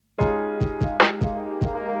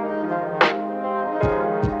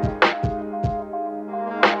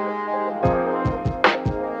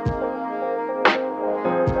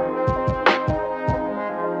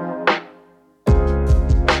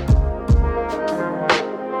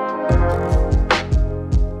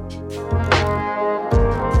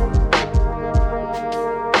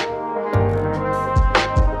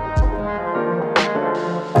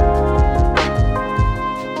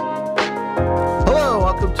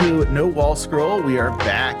to No Wall Scroll. We are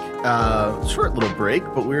back. Short little break,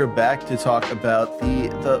 but we are back to talk about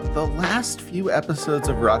the last few episodes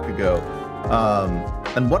of Rakugo.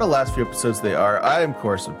 And what a last few episodes they are. I am, of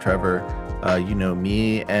course, Trevor. You know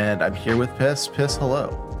me, and I'm here with Piss. Piss, hello.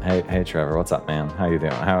 Hey, Trevor. What's up, man? How you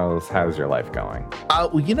doing? How's your life going?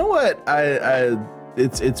 Well, you know what?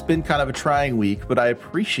 It's been kind of a trying week, but I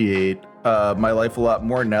appreciate my life a lot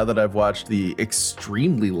more now that I've watched the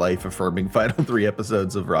extremely life-affirming final 3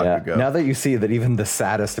 episodes of Rakugo. Yeah, now that you see that even the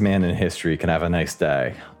saddest man in history can have a nice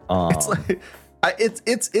day. It's like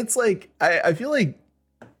it's like I feel like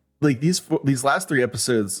these last 3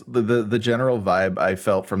 episodes, the general vibe I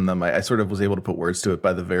felt from them, I sort of was able to put words to it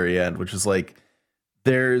by the very end, which is like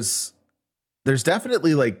there's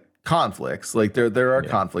definitely like conflicts, like there are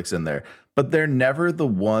conflicts in there, but they're never the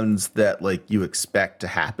ones that like you expect to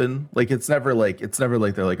happen. Like it's never like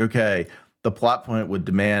they're like, okay, the plot point would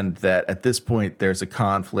demand that at this point there's a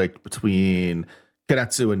conflict between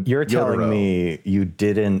Keiretsu and You're Yotaro. telling me you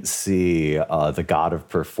didn't see the god of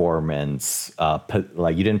performance,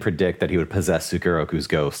 like you didn't predict that he would possess Sukeroku's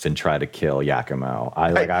ghost and try to kill Yakumo.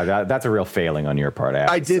 That's a real failing on your part.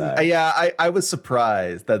 I didn't. Yeah, I was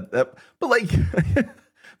surprised that, but like,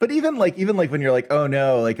 but even when you're like, oh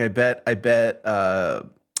no, like I bet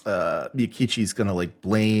Miyakichi's gonna like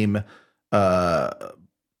blame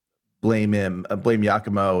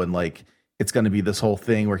Yakumo, and like it's going to be this whole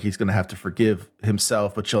thing where he's going to have to forgive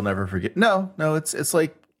himself, but she'll never forget. No, it's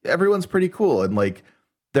like everyone's pretty cool. And like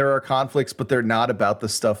there are conflicts, but they're not about the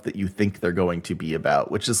stuff that you think they're going to be about,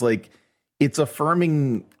 which is like, it's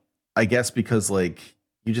affirming, I guess, because like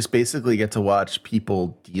you just basically get to watch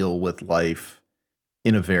people deal with life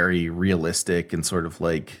in a very realistic and sort of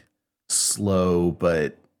like slow,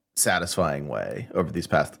 but satisfying way over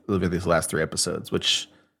these last 3 episodes, which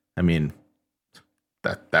I mean,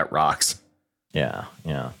 that rocks. Yeah.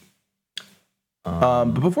 But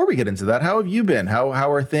before we get into that, how have you been? How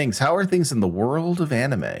are things? How are things in the world of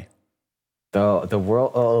anime? The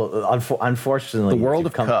world, unfortunately, the world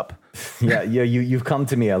of Cup. Yeah. You've come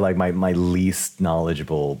to me at like my least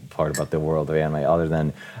knowledgeable part about the world of anime, other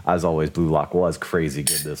than, as always, Blue Lock was crazy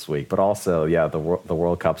good this week. But also, yeah, the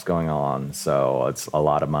World Cup's going on, so it's a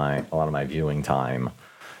lot of my viewing time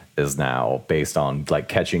is now based on like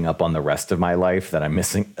catching up on the rest of my life that I'm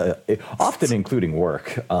missing, often including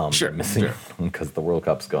work. Missing because the World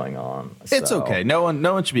Cup's going on. It's okay. No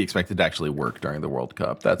one should be expected to actually work during the World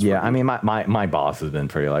Cup. That's I mean, my boss has been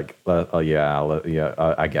pretty like,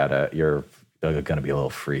 I get it. You're going to be a little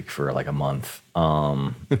freak for like a month.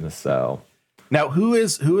 So. Now, who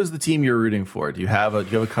is the team you're rooting for? Do you have a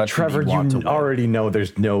country? Trevor, you already know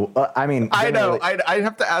there's no. I mean, I know. I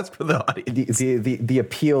have to ask for the audience. The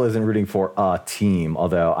appeal isn't rooting for a team,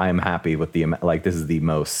 although I'm happy with the like. This is the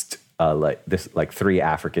most 3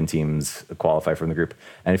 African teams qualify from the group,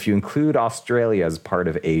 and if you include Australia as part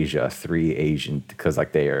of Asia, 3 Asian, because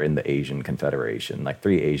like they are in the Asian Confederation, like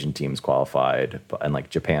 3 Asian teams qualified, and like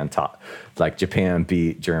Japan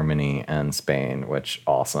beat Germany and Spain, which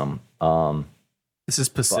awesome. This is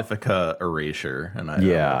Pacifica erasure, and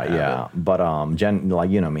but like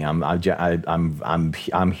you know me,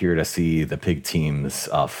 I'm here to see the pig teams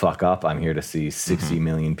fuck up. I'm here to see 60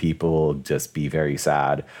 million people just be very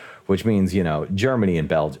sad, which means Germany and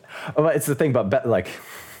Belgium. It's the thing about like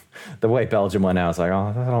the way Belgium went out. It's like,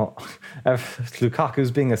 if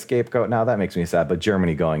Lukaku's being a scapegoat now, that makes me sad. But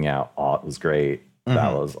Germany going out, it was great.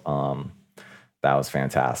 That was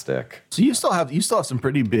fantastic. So you still have some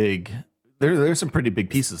pretty big. There's some pretty big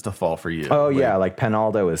pieces to fall for you. Oh, yeah. Like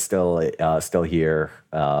Penaldo is still here.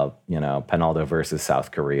 Penaldo versus South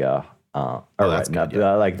Korea. That's good.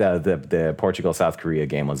 Like the Portugal-South Korea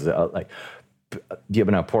game was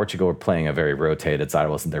Portugal were playing a very rotated side. It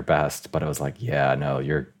wasn't their best, but I was like, yeah,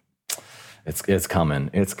 no, it's coming.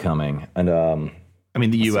 It's coming. And I mean,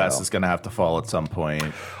 the U.S. is going to have to fall at some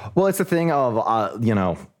point. Well, it's a thing of,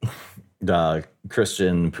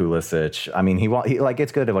 Christian Pulisic. I mean, he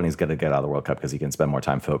it's good when he's going to get out of the World Cup because he can spend more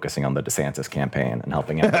time focusing on the DeSantis campaign and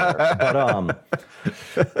helping out there.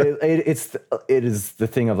 But it is the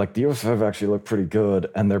thing of like the US have actually looked pretty good,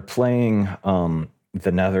 and they're playing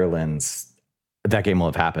the Netherlands. That game will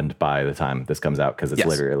have happened by the time this comes out because it's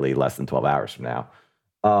literally less than 12 hours from now.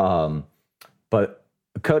 But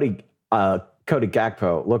Cody Cody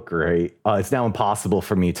Gakpo looked great. It's now impossible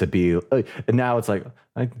for me to be. And now it's like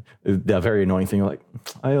the very annoying thing. Like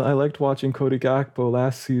I liked watching Cody Gakpo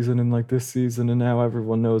last season and like this season, and now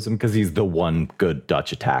everyone knows him because he's the one good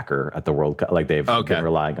Dutch attacker at the World Cup. Like they've been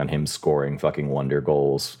relying on him scoring fucking wonder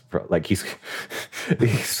goals. Like he's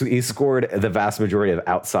scored the vast majority of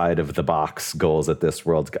outside of the box goals at this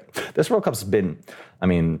World Cup. This World Cup's been, I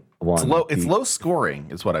mean, it's low scoring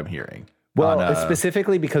is what I'm hearing. Well,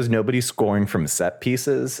 specifically because nobody's scoring from set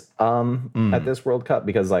pieces at this World Cup,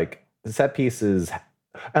 because like set pieces,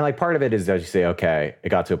 and like part of it is as you say, okay, it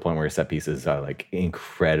got to a point where set pieces are like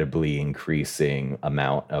incredibly increasing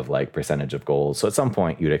amount of like percentage of goals. So at some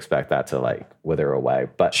point you'd expect that to like wither away,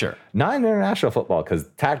 but sure, not in international football, because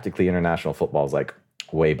tactically international football is like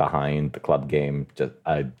way behind the club game. Just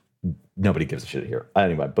nobody gives a shit here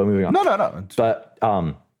anyway. But moving on. No. But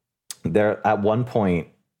there at one point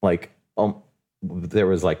like. There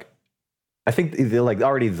was like, I think like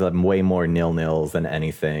already the way more 0-0s than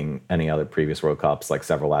any other previous World Cups, like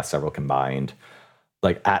several combined,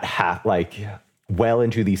 like at half, like well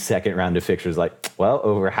into the second round of fixtures, like, well,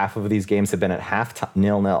 over half of these games have been at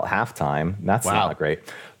 0-0 halftime. That's not great.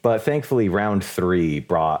 But thankfully round 3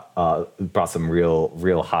 brought some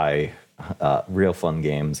real high, real fun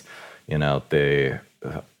games. You know,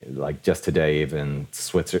 like just today, even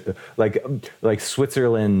Switzerland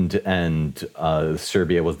and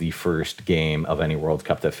Serbia was the first game of any World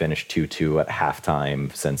Cup that finished 2-2 at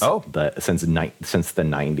halftime since the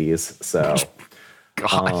 90s. So,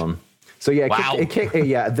 God. So yeah,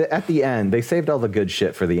 at the end they saved all the good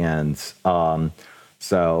shit for the end.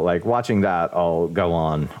 So like watching that all go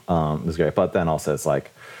on was great. But then also it's like,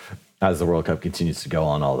 as the World Cup continues to go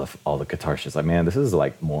on, all the catharsis, like, man, this is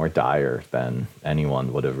like more dire than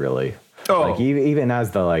anyone would have really. Like even as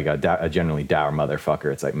the like a generally dour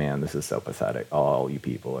motherfucker, it's like, man, this is so pathetic. All you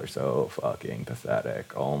people are so fucking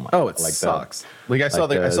pathetic. Oh my. Oh, it like sucks. I saw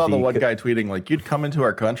the one guy tweeting like, you'd come into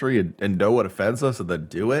our country and know what offends us and then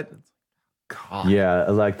do it. God. Yeah,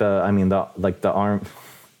 like the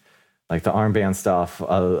armband stuff,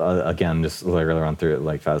 again, just literally run through it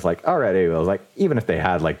like fast. Like already, I was like, even if they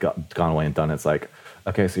had like gone away and done it, it's like,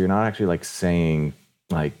 okay, so you're not actually like saying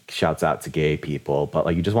like shouts out to gay people, but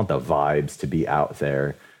like you just want the vibes to be out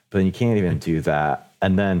there. But then you can't even do that.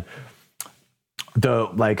 And then the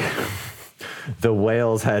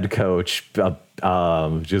Wales head coach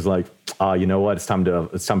just like, you know what? It's time to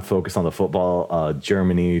focus on the football.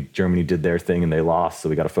 Germany did their thing and they lost, so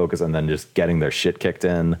we got to focus. And then just getting their shit kicked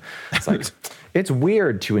in. It's like it's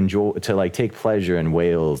weird to like take pleasure in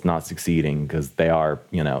Wales not succeeding because they are,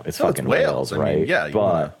 you know, it's fucking Wales, right? I mean,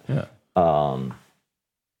 but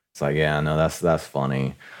it's like, yeah, no, that's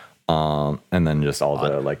funny. And then just all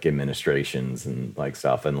the like administrations and like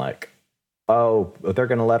stuff and like, oh, they're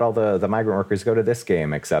going to let all the migrant workers go to this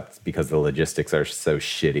game, except because the logistics are so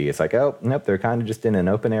shitty. It's like, oh, nope, they're kind of just in an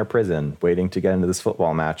open air prison waiting to get into this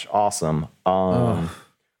football match. Awesome.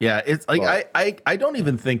 Yeah, it's like, I don't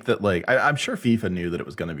even think that like, I'm sure FIFA knew that it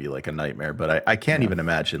was going to be like a nightmare, but I can't even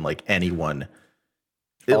imagine like anyone,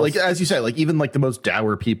 like, as you say, like even like the most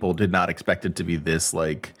dour people did not expect it to be this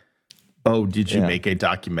like, oh, did you make a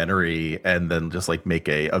documentary and then just like make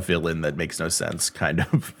a villain that makes no sense kind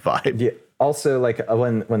of vibe. Yeah. Also, like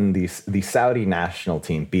when the Saudi national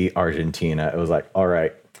team beat Argentina, it was like, all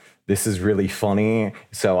right, this is really funny.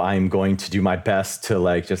 So I'm going to do my best to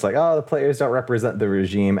like just like, oh, the players don't represent the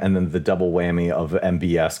regime, and then the double whammy of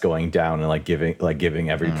MBS going down and like giving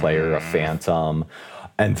every player a phantom,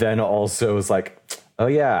 and then also it's like, oh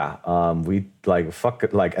yeah, we like fuck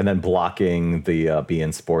like, and then blocking the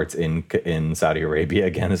beIN Sports in Saudi Arabia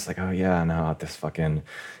again. It's like, oh yeah, no, this fucking.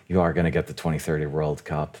 You are going to get the 2030 World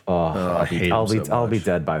Cup. I'll be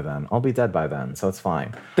dead by then. I'll be dead by then, so it's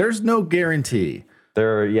fine. There's no guarantee.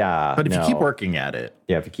 But if you keep working at it.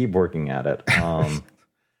 Yeah, if you keep working at it.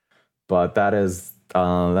 But that is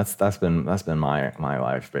that's been my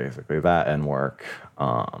life basically, that and work.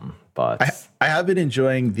 But I have been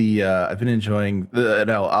enjoying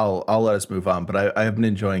I'll let us move on, but I have been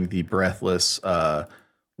enjoying the breathless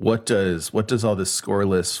what does all this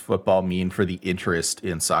scoreless football mean for the interest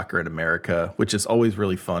in soccer in America, which is always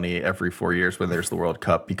really funny every 4 years when there's the World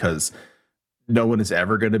Cup, because no one is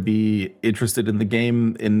ever going to be interested in the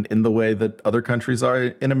game in the way that other countries are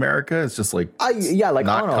in America. It's just like, like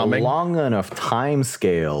on a long enough time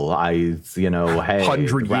scale, hey,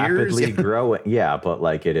 100 rapidly years growing. Yeah. But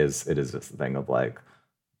like, it is just the thing of like,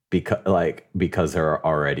 because there are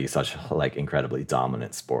already such like incredibly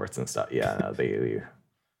dominant sports and stuff. Yeah. No, the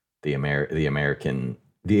American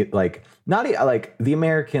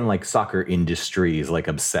soccer industry's like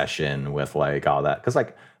obsession with like all that, because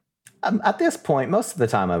like at this point, most of the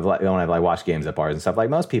time when I like watch games at bars and stuff, like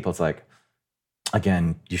most people, it's like,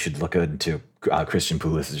 again, you should look into Christian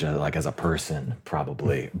Pulisic like as a person,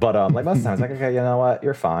 probably. But like most of the time, it's like, okay, you know what,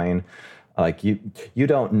 you're fine. Like you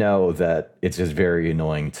don't know that it's just very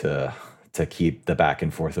annoying to keep the back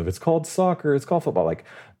and forth of it's called soccer, it's called football. Like,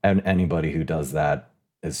 and anybody who does that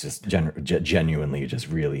is just genuinely just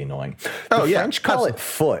really annoying. The French call it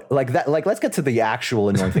foot. Like that. Like let's get to the actual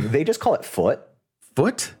annoying thing. They just call it foot.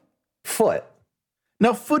 Foot.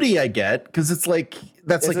 Now footy, I get because it's like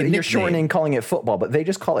that's like you're shortening calling it football, but they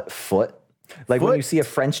just call it foot. Like when you see a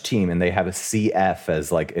French team and they have a CF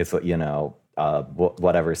as like it's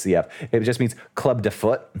whatever CF, it just means club de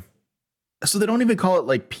foot. So they don't even call it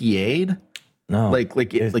like pied. No, like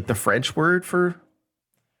the French word for.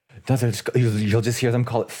 You'll just hear them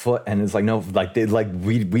call it foot, and it's like no, like we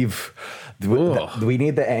need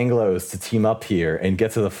the Anglos to team up here and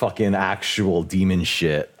get to the fucking actual demon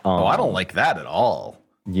shit. I don't like that at all.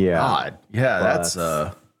 Yeah, God. Yeah, that's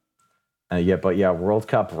but World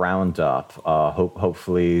Cup roundup.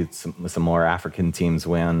 Hopefully some more African teams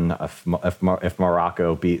win. If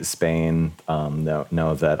Morocco beat Spain,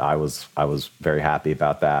 know that I was very happy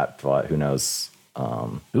about that. But who knows?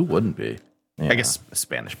 Who wouldn't be? Yeah. I guess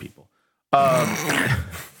Spanish people. I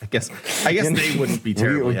guess they wouldn't be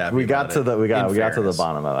terribly happy. We got to the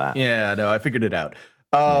bottom of that. Yeah, no, I figured it out.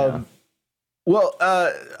 Well,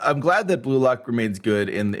 I'm glad that Blue Lock remains good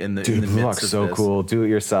in the Blue Lock's so cool. Do it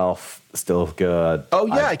yourself, still good. Oh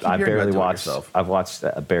yeah, I barely watched. I've watched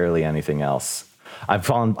barely anything else.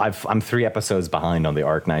 I'm 3 episodes behind on the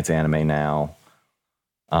Arknights anime now.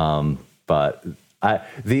 But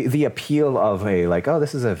the appeal of a like, oh,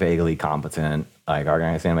 this is a vaguely competent like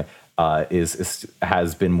Arknights anime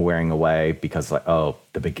has been wearing away because like, oh,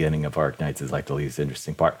 the beginning of Arknights is like the least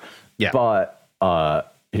interesting part. Yeah, but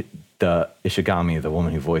the Ishigami, the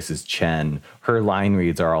woman who voices Chen, her line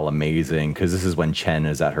reads are all amazing because this is when Chen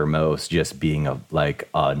is at her most, just being a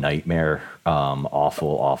nightmare,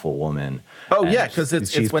 awful woman. Oh and yeah, because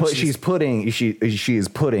she is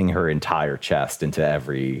putting her entire chest into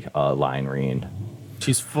every line read.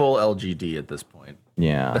 She's full LGD at this point.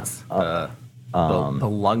 Yeah, that's the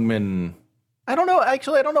Lungmen. I don't know.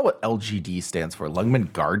 Actually, I don't know what LGD stands for.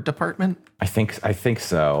 Lungmen Guard Department. I think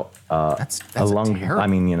so. That's terrible. I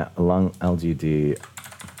mean, lung LGD.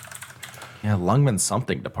 Yeah, Lungmen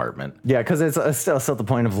something department. Yeah, because it's still the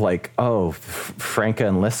point of like, oh, Franca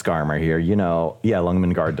and Liskarm are here.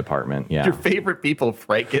 Lungmen Guard Department. Yeah, your favorite people,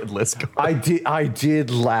 Franca and Liskarm. I did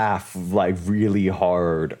laugh like really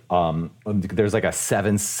hard. There's like a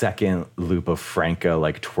 7-second loop of Franca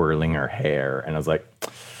like twirling her hair, and I was like,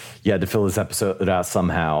 yeah, to fill this episode out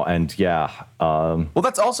somehow. And well,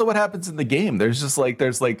 that's also what happens in the game. There's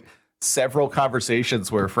several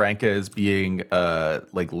conversations where Franca is being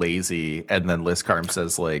like lazy, and then Liskarm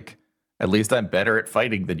says like, at least I'm better at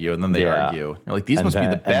fighting than you, and then they argue. You're like, these must be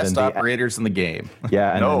the best operators in the game.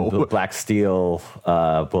 Yeah, and no. Black Steel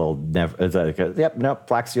will never.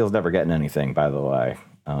 Black Steel's never getting anything. By the way,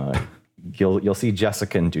 you'll see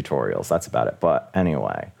Jessica in tutorials. That's about it. But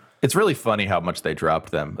anyway. It's really funny how much they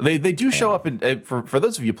dropped them. They do show up in for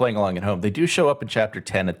those of you playing along at home. They do show up in chapter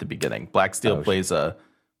 10 at the beginning. Black Steel plays a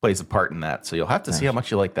part in that, so you'll have to see how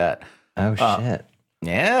much you like that. Oh shit!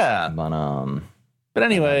 Yeah, but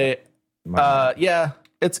anyway,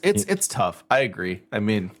 it's tough. I agree. I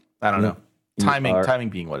mean, I don't know, timing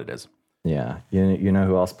being what it is. Yeah, you know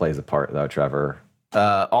who else plays a part though, Trevor?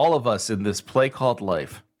 All of us in this play called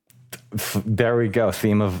life. There we go.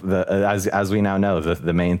 Theme of the as we now know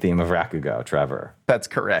the main theme of Rakugo, Trevor. That's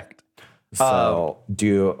correct. So do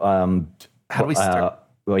you how do we start?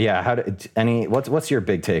 Well, yeah. What's your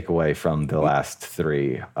big takeaway from the last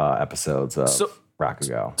 3 episodes of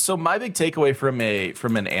Rakugo? So my big takeaway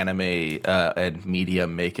from an anime and media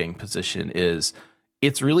making position is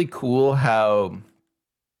it's really cool how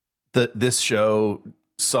this show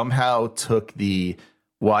somehow took the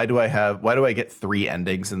why do I get 3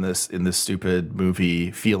 endings in this stupid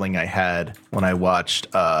movie feeling I had when I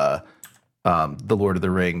watched The Lord of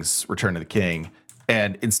the Rings Return of the King,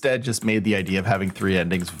 and instead just made the idea of having 3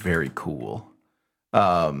 endings very cool.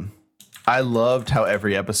 I loved how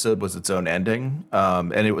every episode was its own ending,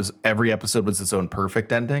 and every episode was its own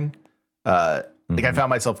perfect ending. Like I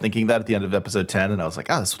found myself thinking that at the end of episode 10, and I was like,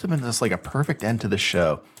 this would have been just like a perfect end to the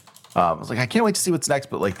show. I was like, I can't wait to see what's next,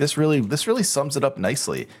 but like this really sums it up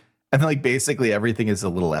nicely. And then like basically everything is a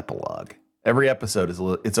little epilogue. Every episode is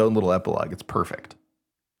its own little epilogue. It's perfect.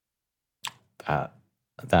 It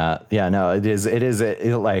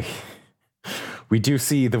is like we do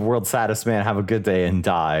see the world's saddest man have a good day and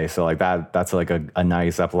die. So like that's like a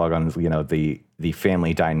nice epilogue on, you know, the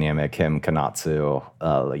family dynamic, him, Kanatsu,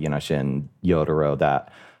 you know, Shin, Yotaro.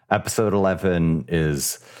 That episode 11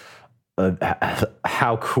 is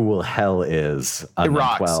how cool hell is. It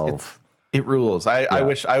rocks. 12. It rules. I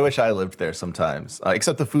wish I lived there sometimes.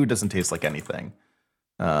 Except the food doesn't taste like anything.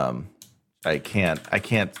 I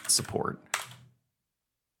can't support.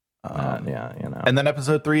 Yeah, you know. And then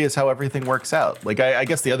episode 3 is how everything works out. Like I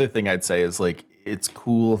guess the other thing I'd say is like it's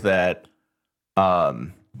cool that I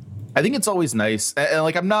think it's always nice, and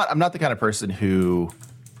like I'm not the kind of person who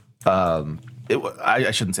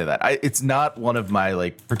I shouldn't say that. It's not one of my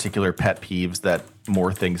like particular pet peeves that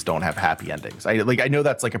more things don't have happy endings. I know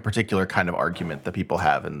that's like a particular kind of argument that people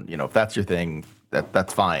have, and you know, if that's your thing,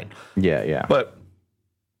 that's fine. Yeah. But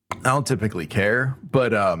I don't typically care.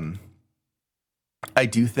 But I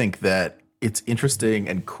do think that it's interesting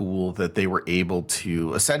and cool that they were able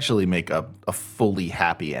to essentially make a fully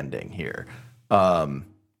happy ending here,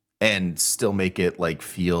 and still make it like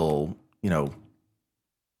feel, you know,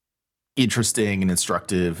 interesting and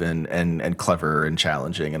instructive and clever and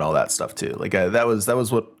challenging and all that stuff too. Like that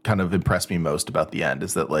was what kind of impressed me most about the end,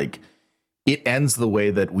 is that like it ends the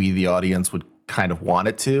way that we, the audience, would kind of want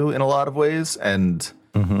it to in a lot of ways, and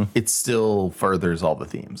it still furthers all the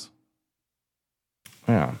themes.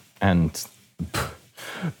 Yeah, and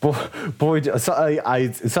boy, so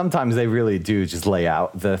I sometimes they really do just lay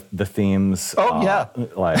out the themes. Oh yeah,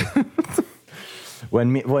 like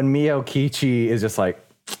when Miyokichi is just like,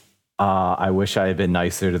 I wish I had been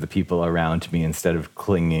nicer to the people around me instead of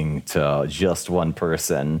clinging to just one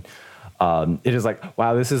person. It is like,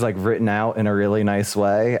 wow, this is like written out in a really nice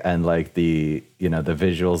way, and like the, you know, the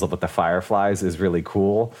visuals of what the fireflies is really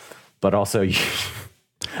cool, but also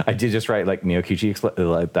I did just write like Miyokichi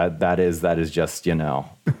like that is just, you know,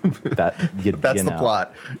 that that's you the know.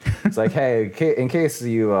 plot. It's like, hey, in case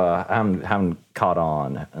you haven't caught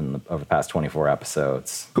on over the past 24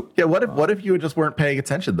 episodes. Yeah, what if you just weren't paying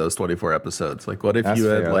attention those 24 episodes? Like, what if you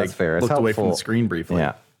had like looked away from the screen briefly?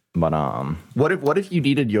 Yeah, but what if you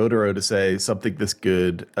needed Yotaro to say something this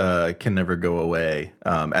good can never go away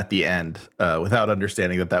at the end without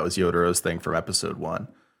understanding that was Yotaro's thing from episode 1?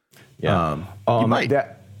 Yeah, you might.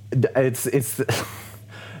 It's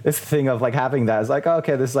this thing of like having that is like,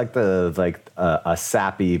 okay, this is like a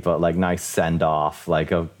sappy but like nice send off,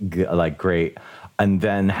 like great, and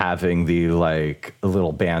then having the like a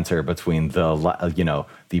little banter between the, you know,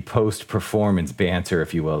 the post performance banter,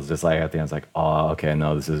 if you will, is just like at the end it's like, oh, okay,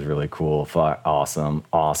 no, this is really cool, awesome,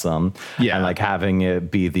 yeah, and like having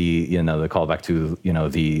it be the, you know, the callback to, you know,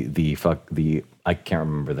 the I can't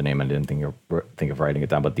remember the name. I didn't think of writing it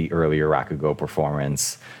down, but the earlier Rakugo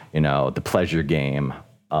performance, you know, the pleasure game.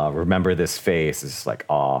 Remember this face is like,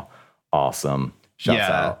 oh, awesome.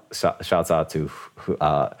 Shouts out to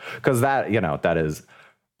because that, you know, that is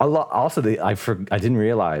a lot. Also, I didn't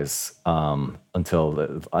realize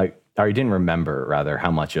until I didn't remember rather how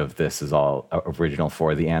much of this is all original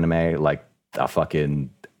for the anime. Like a fucking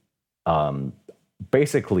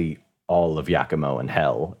basically all of Yakumo and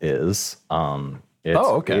Hell is.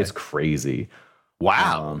 It's crazy.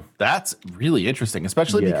 Wow, that's really interesting,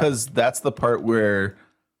 especially because that's the part where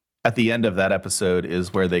at the end of that episode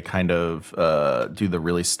is where they kind of do the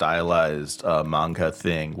really stylized manga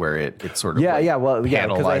thing where it sort of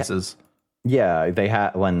panelizes. They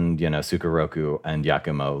had when, you know, Sukeroku and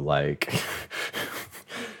Yakumo like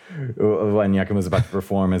when Yakumo's about to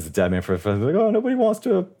perform as a dead man for like, oh, nobody wants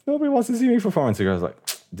to see me perform. And Sukeroku's like,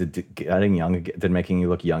 did making you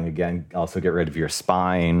look young again also get rid of your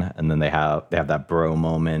spine? And then they have that bro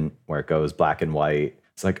moment where it goes black and white.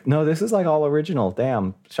 It's like, no, this is like all original.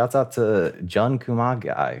 Damn. Shouts out to Jun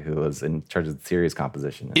Kumagai, who was in charge of the series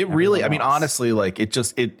composition. It really, I mean, honestly, like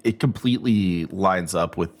it completely lines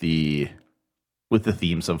up with the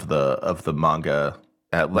themes of the manga.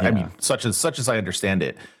 I mean, such as I understand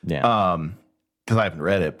it. Yeah. Because I haven't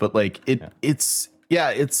read it, but like it's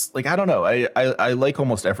like, I don't know. I like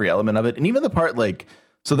almost every element of it, and even the part like,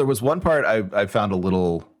 so there was one part I found a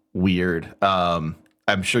little weird. I'm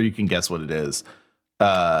sure you can guess what it is.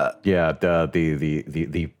 The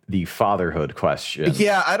fatherhood question.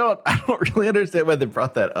 Yeah, I don't really understand why they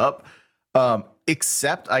brought that up.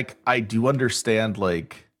 Except I do understand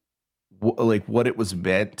like what it was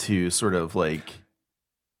meant to sort of like,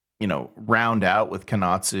 you know, round out with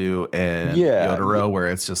Kanatsu and Yotaro, where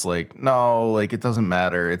it's just like, no, like it doesn't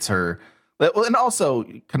matter. It's her. And also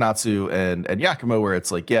Kanatsu and Yakumo, where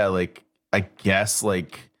it's like, yeah, like I guess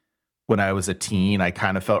like when I was a teen, I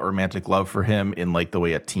kind of felt romantic love for him in like the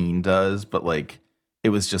way a teen does, but like it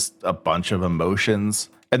was just a bunch of emotions.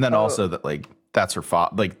 And then also that like that's her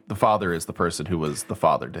father. Like the father is the person who was the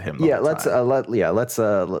father to him. The whole let's time. let's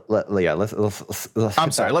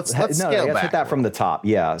I'm sorry. Let's scale let's back hit that from the top.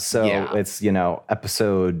 Yeah. So it's,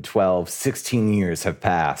 episode 12, 16 years have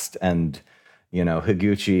passed, and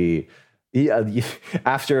Higuchi,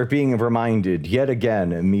 after being reminded yet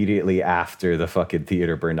again immediately after the fucking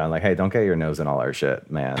theater burned down, like, hey, don't get your nose in all our shit,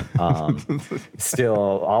 man. Still,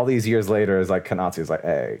 all these years later, is like Konatsu's like,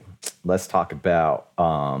 hey, let's talk about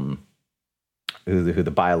who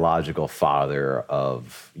the biological father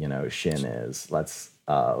of Shin is. Let's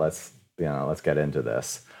get into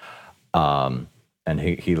this. And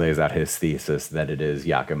he lays out his thesis that it is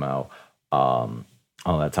Yakumo all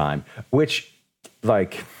that time, which,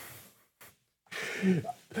 like,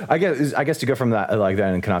 I guess to go from that like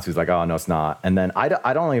that, and Konatsu's like, oh no, it's not. And then I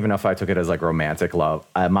don't even know if I took it as like romantic love.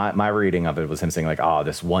 My reading of it was him saying like, oh,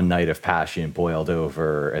 this one night of passion boiled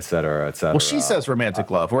over, et cetera, et cetera. Well, she says romantic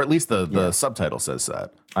love, or at least the subtitle says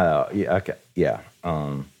that. Yeah. Okay. Yeah.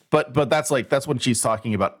 But that's when she's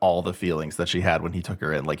talking about all the feelings that she had when he took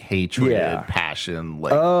her in, like hatred, passion,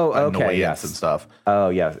 like annoyance and stuff. Oh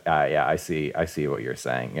yeah, yeah. I see what you're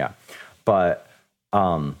saying. Yeah, but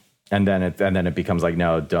and then it becomes like,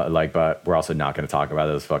 no, like, but we're also not going to talk about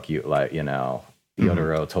those. Fuck you, like,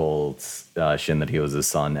 Yotaro told Shin that he was his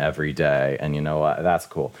son every day, and you know what? That's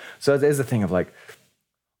cool. So it is a thing of like,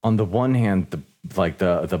 on the one hand, the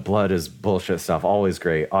blood is bullshit stuff, always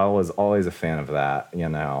great. I was always a fan of that,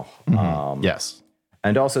 Yes.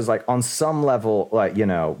 And also, it's like, on some level, like,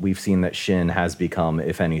 we've seen that Shin has become,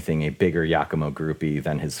 if anything, a bigger Yakumo groupie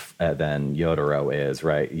than than Yotaro is,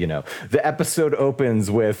 right? The episode opens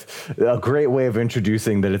with a great way of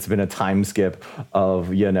introducing that it's been a time skip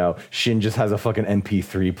of, Shin just has a fucking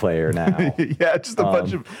MP3 player now. Yeah, just a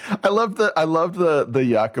bunch of. I loved the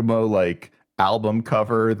Yakumo like album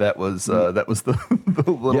cover that was the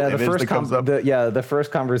little image that comes up. The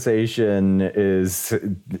first conversation is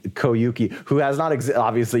Koyuki, who has not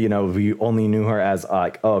obviously, we only knew her as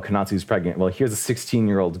like, oh, Konatsu's pregnant. Well, here's a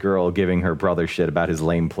 16-year-old girl giving her brother shit about his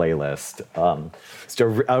lame playlist. It's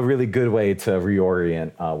a really good way to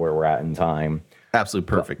reorient where we're at in time. Absolute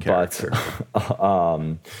perfect character.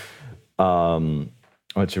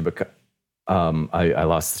 What's your I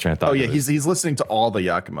lost the train of thought. Oh yeah, he's listening to all the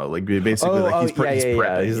Yakumo, like basically he's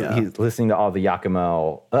prepping. He's listening to all the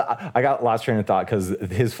Yakumo. I got lost train of thought because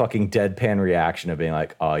his fucking deadpan reaction of being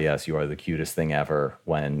like, "Oh yes, you are the cutest thing ever."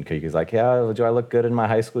 When Koyuki's like, "Yeah, do I look good in my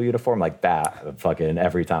high school uniform?" Like that, fucking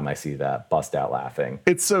every time I see that, bust out laughing.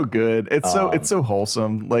 It's so good. It's so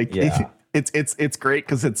wholesome. Like. Yeah. It's great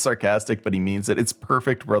because it's sarcastic, but he means it. It's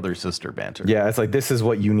perfect brother sister banter. Yeah, it's like, this is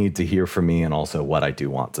what you need to hear from me, and also what I do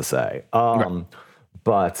want to say.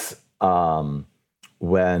 But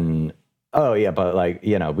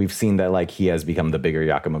we've seen that like he has become the bigger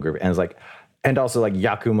Yakumo group, and it's like, and also like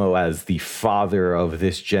Yakumo as the father of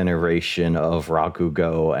this generation of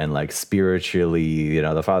Rakugo, and like spiritually,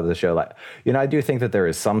 the father of the show. Like, I do think that there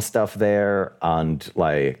is some stuff there, and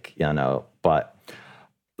like, but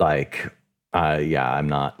like. I'm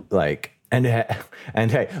not like, and hey,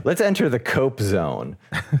 let's enter the cope zone.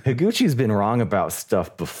 Higuchi's been wrong about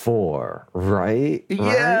stuff before, right?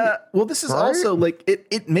 Yeah. Right? Well, this is also like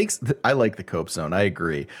it makes. I like the cope zone. I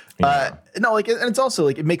agree. Yeah. No, like, and it's also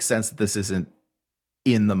like it makes sense that this isn't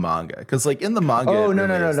in the manga, because like in the manga. Oh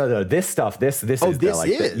no! This stuff. This is. It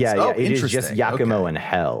is just Yakumo and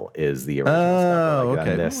Hell is the original stuff. Like,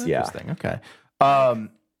 okay. Interesting. Okay.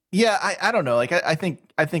 Yeah, I don't know. Like I think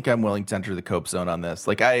I'm willing to enter the cope zone on this.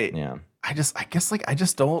 Like I guess like I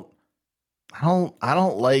don't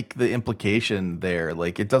like the implication there.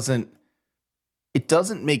 Like it doesn't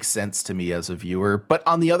make sense to me as a viewer. But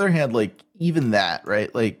on the other hand, like even that,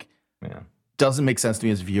 right? Like doesn't make sense to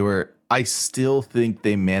me as a viewer. I still think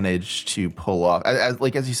they managed to pull off,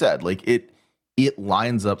 as you said, like it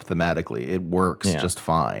lines up thematically. It works just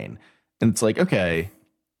fine. And it's like, okay,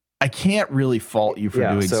 I can't really fault you for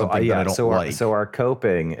doing something that I don't like. So our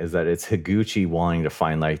coping is that it's Higuchi wanting to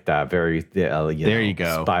find like that very you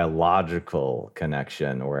go biological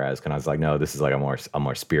connection, whereas Kanai's like, no, this is like a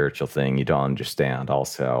more spiritual thing. You don't understand.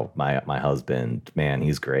 Also, my husband, man,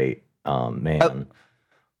 he's great. So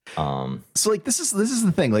like this is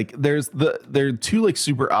the thing. Like there are two like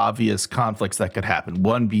super obvious conflicts that could happen.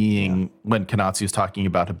 One being when Konatsu's talking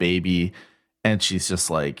about a baby, and she's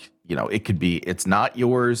just like, it could be, it's not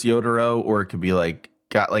yours, Yotaro, or it could be like,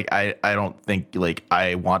 I don't think like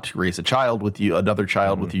I want to raise another child with you,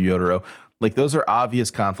 Yotaro. Like those are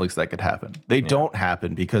obvious conflicts that could happen. They don't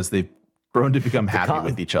happen because they've grown to become happy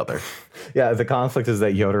with each other. Yeah, the conflict is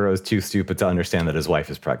that Yotaro is too stupid to understand that his wife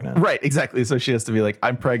is pregnant. Right, exactly. So she has to be like,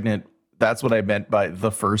 I'm pregnant. That's what I meant by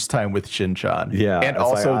the first time with Shin-chan. Yeah, and it's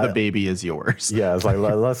also like, the baby is yours. Yeah, it's like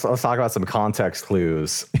let's talk about some context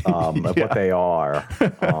clues of what they are.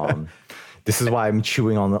 This is why I'm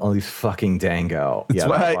chewing on all these fucking dango. It's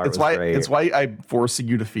why I'm forcing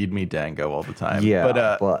you to feed me dango all the time.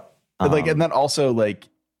 Yeah, but and then also like,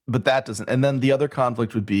 but that doesn't. And then the other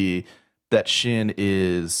conflict would be that Shin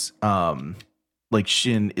is Shin like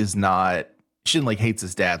hates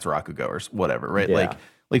his dad's Rakugo or whatever, right? Yeah.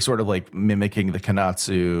 Like sort of like mimicking the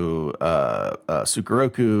Kanatsu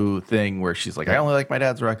Sukeroku thing where she's like, I only like my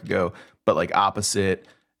dad's Rakugo, but like opposite.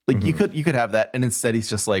 Like you could have that, and instead he's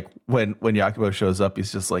just like when Yakumo shows up,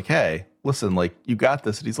 he's just like, hey, listen, like you got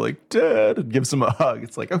this, and he's like, Dad, and gives him a hug.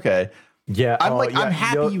 It's like, okay, yeah, I'm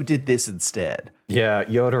happy you did this instead. Yeah,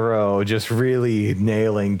 Yotaro just really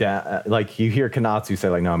nailing dad. Like you hear Kanatsu say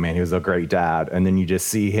like, no man, he was a great dad, and then you just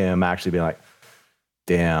see him actually being like,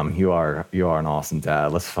 damn, you are an awesome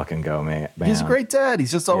dad. Let's fucking go, man. He's a great dad.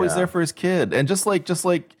 He's just always there for his kid, and just like.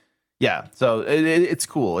 Yeah, so it's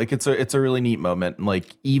cool. Like it's a really neat moment. And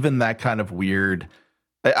like even that kind of weird.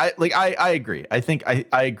 I agree. I think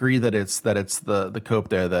I agree that it's the cope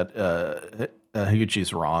there that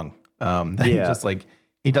Higuchi's wrong. Just like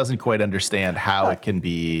he doesn't quite understand how it can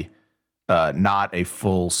be not a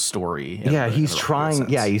full story. He's trying.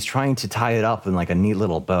 Yeah, he's trying to tie it up in like a neat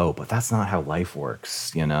little bow, but that's not how life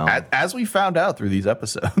works. You know, as we found out through these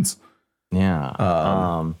episodes.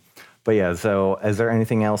 Yeah. But yeah, so is there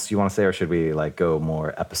anything else you want to say, or should we like go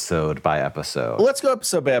more episode by episode? Let's go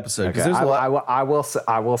episode by episode because there's a lot. I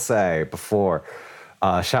will say before,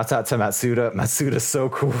 shouts out to Matsuda. Matsuda's so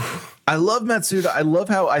cool. I love Matsuda. I love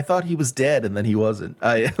how I thought he was dead and then he wasn't.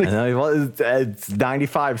 I know he was. It's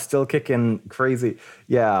 95, still kicking crazy.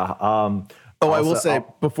 Yeah. I will say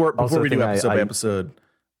before we do episode by episode.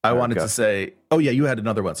 I wanted to say, oh yeah, you had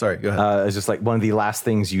another one. Sorry, go ahead. It's just like one of the last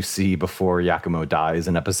things you see before Yakumo dies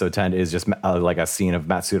in episode 10 is just like a scene of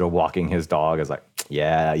Matsuda walking his dog. It's like,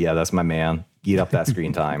 yeah, that's my man. Eat up that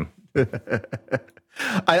screen time.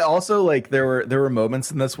 I also like there were moments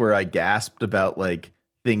in this where I gasped about like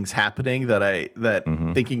things happening that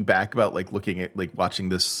thinking back about like looking at like watching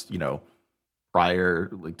this, you know, prior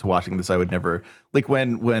like to watching this, I would never like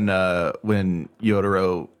when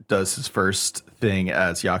Yotaro does his first thing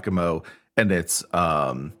as Yakumo and it's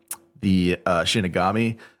the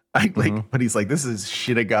Shinigami. I like, but he's like, this is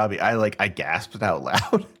Shinigami. I gasped out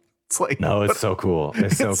loud. It's like, no, it's so cool.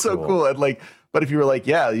 It's so cool. And like, but if you were like,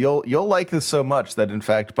 yeah, you'll like this so much that in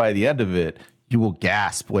fact by the end of it you will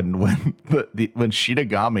gasp when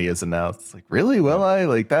Shinigami is announced. It's like, really? Well, I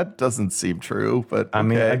like that doesn't seem true, but I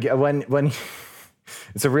mean, when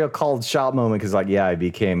it's a real called shot moment because like, yeah, I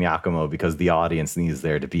became Yakumo because the audience needs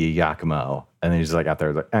there to be a Yakumo, and then he's just like out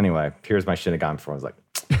there like, anyway, here's my Shinigami form. I was like,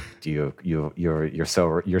 you're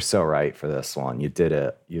so right for this one. You did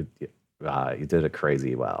it. You did it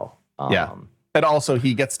crazy well. Yeah. And also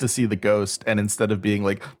he gets to see the ghost, and instead of being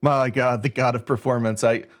like, my God, the god of performance,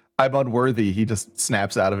 I'm unworthy, he just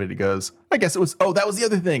snaps out of it. He goes, I guess it was, that was the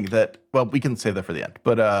other thing that, well, we can save that for the end.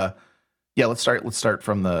 But yeah, let's start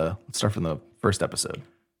from the first episode.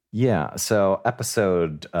 Yeah, so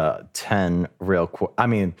episode 10, real quick. I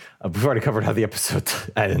mean, we've already covered how the episode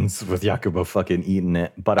ends with Yakumo fucking eating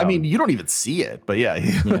it. But I mean, you don't even see it, but yeah.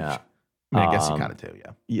 Yeah. I guess you kind of do,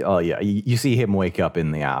 yeah. Oh, yeah. You see him wake up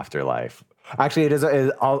in the afterlife. Actually,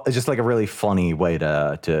 it's just like a really funny way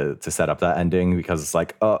to set up that ending because it's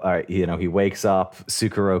like, oh, all right, you know, he wakes up,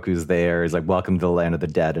 Sukeroku's there, he's like, welcome to the land of the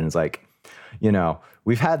dead, and it's like, you know,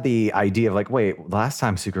 we've had the idea of like, wait, last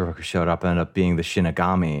time Sukeroku showed up ended up being the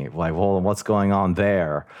Shinigami. Like, well, what's going on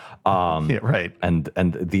there? Yeah, right. And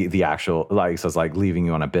the actual, like, so it's like leaving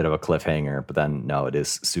you on a bit of a cliffhanger, but then no, it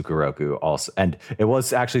is Sukeroku also. And it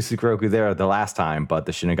was actually Sukeroku there the last time, but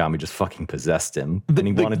the Shinigami just fucking possessed him. And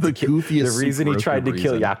he wanted to kill. The reason he tried to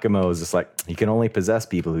kill Yakumo is just like, he can only possess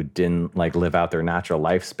people who didn't like live out their natural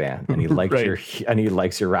lifespan. And he liked he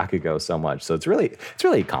likes your Rakugo so much. So it's really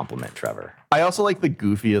a compliment, Trevor. I also like the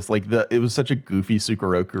goofiest, it was such a goofy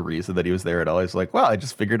Sukeroku reason that he was there at all. He's like, well, I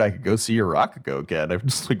just figured I could go see your Rakugo again. I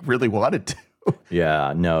just like really wanted to.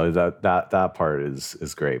 Yeah, no, that part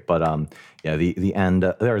is great. But yeah, the end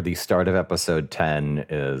or the start of episode 10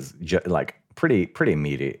 is like pretty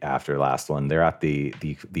immediate after last one. They're at the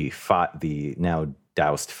now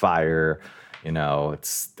doused fire. You know,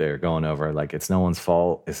 they're going over like it's no one's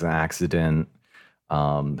fault. It's an accident.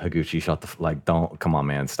 Higuchi, don't come on,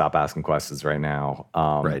 man, stop asking questions right now.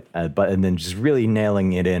 Right. And then just really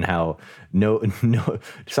nailing it in how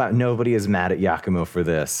nobody is mad at Yakumo for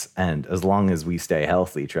this. And as long as we stay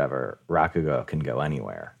healthy, Trevor, Rakugo can go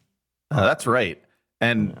anywhere. That's right.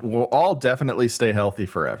 And we'll all definitely stay healthy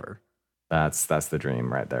forever. That's the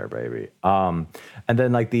dream right there, baby. And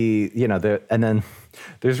then like there's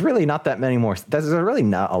really not that many more. There's really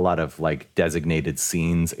not a lot of like designated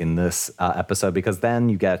scenes in this episode, because then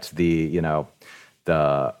you get the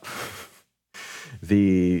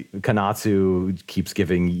Konatsu keeps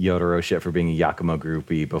giving Yotaro shit for being a Yakumo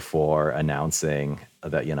groupie before announcing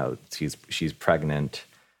that, you know, she's pregnant,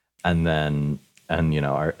 and then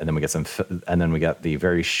we get the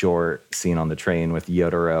very short scene on the train with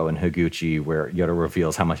Yotaro and Higuchi, where Yotaro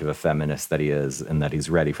reveals how much of a feminist that he is, and that he's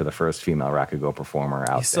ready for the first female Rakugo performer out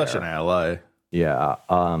there. He's such an ally. Yeah.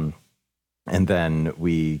 And then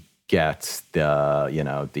we get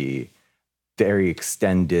the very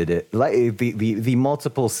extended, like the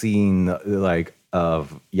multiple scene like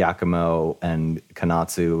of Yakumo and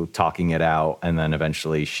Konatsu talking it out, and then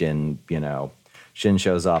eventually Shin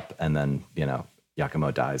shows up, and then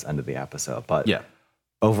Yakumo dies, end of the episode. But yeah,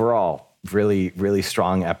 overall, really, really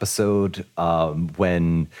strong episode.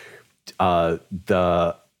 When the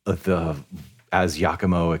as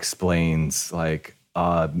Yakumo explains, like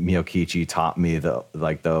Miyokichi taught me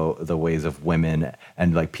the ways of women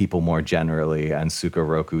and like people more generally, and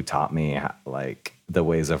Sukoroku taught me like the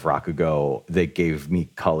ways of Rakugo. They gave me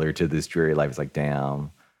color to this dreary life. It's like,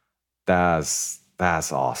 damn, that's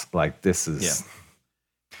awesome. Like, this is. Yeah.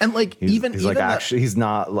 And like he's like actually he's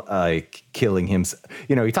not like killing him.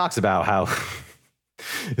 He talks about how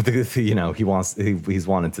he's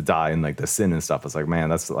wanted to die and like the sin and stuff. It's like, man,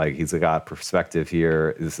 that's like, he's got perspective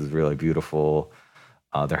here. This is really beautiful.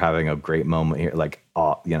 They're having a great moment here. Like,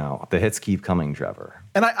 the hits keep coming, Trevor.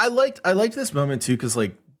 And I liked this moment too, because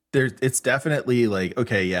like it's definitely like,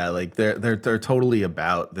 okay, yeah, like they're totally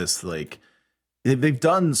about this, like they've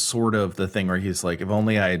done sort of the thing where he's like, if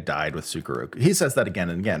only I had died with Sukoroku. He says that again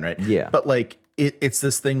and again, right? Yeah. But like it's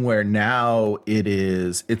this thing where now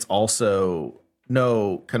it's also,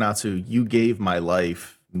 no, Konatsu, you gave my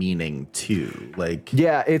life meaning too. Like,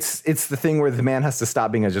 yeah, it's the thing where the man has to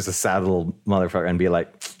stop being just a sad little motherfucker and be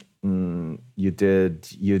like, you did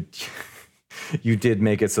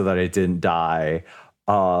make it so that I didn't die.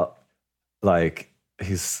 Like,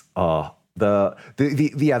 he's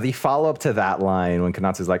the follow up to that line when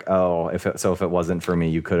Konatsu's like, oh, if it wasn't for me,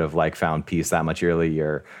 you could have like found peace that much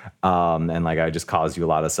earlier, and like I just caused you a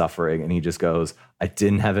lot of suffering. And he just goes, I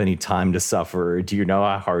didn't have any time to suffer. Do you know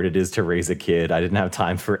how hard it is to raise a kid? I didn't have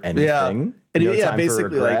time for anything. Yeah, and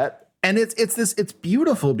basically, like, and it's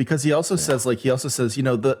beautiful, because he also says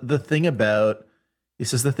the thing about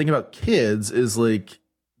kids is like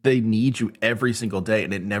they need you every single day,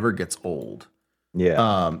 and it never gets old.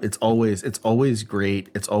 Yeah. It's always great.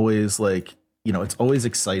 It's always like, it's always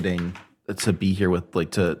exciting to be here with,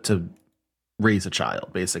 like, to raise a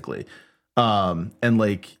child, basically. And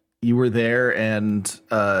like, you were there, and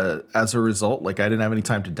as a result, like, I didn't have any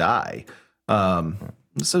time to die.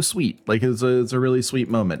 It's so sweet. Like, it's a really sweet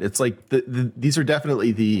moment. It's like these are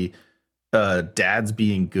definitely the dads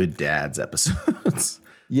being good dads episodes.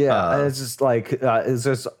 Yeah. It's just like, it's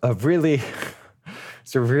just a really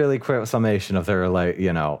quick summation of their, like,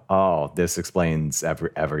 this explains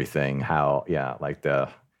everything. How, like the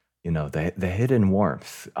hidden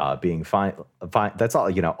warmth, being fine. That's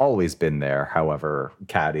all, always been there. However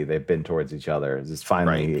catty they've been towards each other is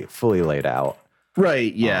finally fully laid out.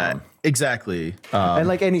 Right. Yeah, exactly. And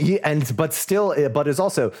like, but it's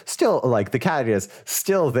also still like the catty is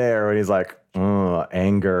still there when he's like,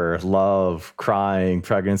 anger, love, crying,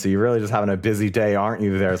 pregnancy. You're really just having a busy day, aren't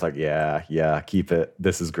you? There, it's like, yeah, keep it.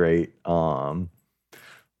 This is great. Like,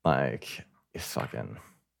 it's fucking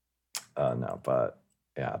no, but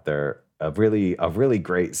yeah, they're a really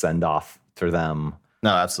great send off for them. No,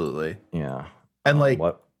 absolutely. Yeah, and like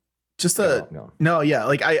what? Just no, yeah.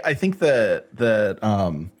 Like I think that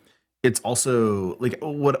it's also like,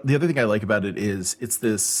 what the other thing I like about it is it's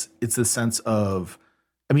this sense of,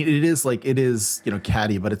 I mean, it is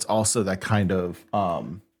catty, but it's also that kind of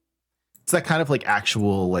it's that kind of like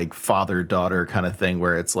actual like father-daughter kind of thing,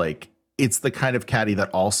 where it's like, it's the kind of catty that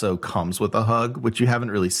also comes with a hug, which you haven't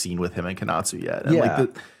really seen with him and Konatsu yet. And like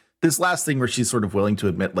this last thing where she's sort of willing to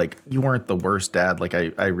admit, like, you weren't the worst dad. Like,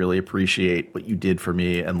 I really appreciate what you did for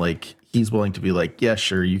me. And like, he's willing to be like, yeah,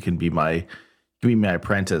 sure, you can be my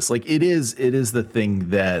apprentice. Like, it is the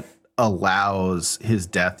thing that allows his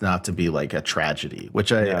death not to be like a tragedy,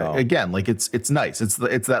 which again, like, it's nice. It's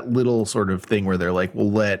that little sort of thing where they're like,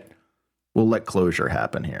 we'll let closure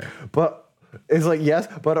happen here. But it's like, yes,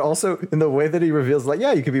 but also in the way that he reveals, like,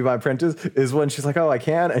 yeah, you could be my apprentice, is when she's like, oh, I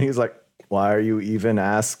can. And he's like, why are you even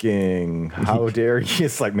asking? How dare you?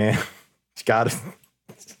 It's like, man, you gotta.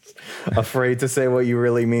 afraid to say what you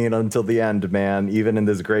really mean until the end, man. Even in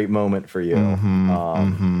this great moment for you.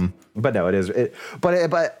 But no, it is.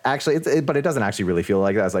 But actually, but it doesn't actually really feel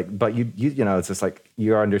like that. It's like, but you know, it's just like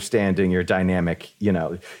you're understanding your dynamic. You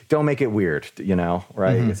know, don't make it weird. You know,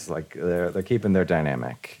 right? It's like they're keeping their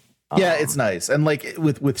dynamic. Yeah, it's nice, and like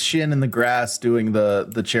with Shin in the grass doing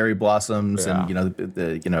the cherry blossoms, and you know,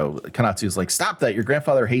 Kanatsu's like, stop that! Your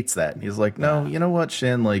grandfather hates that, and he's like, no, you know what,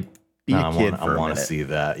 Shin, like, be a kid for a minute. I want to see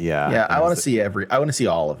that. Yeah, I want to see I want to see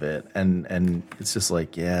all of it, and it's just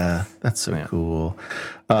like, yeah, that's so cool.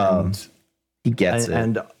 He gets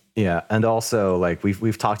it, and also like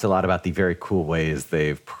we've talked a lot about the very cool ways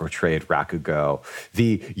they've portrayed Rakugo.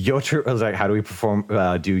 The Yotaro, like, how do we do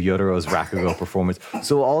Yotaro's Rakugo performance?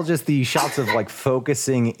 So all just the shots of like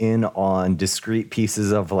focusing in on discrete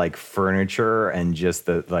pieces of like furniture and just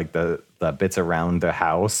the bits around the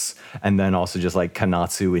house, and then also just like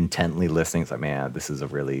Kanatsu intently listening. It's like, man, this is a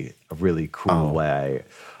really cool way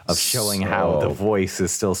of showing how the voice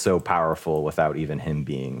is still so powerful without even him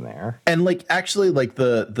being there. And like actually like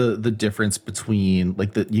the difference between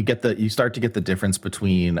like you start to get the difference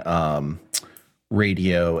between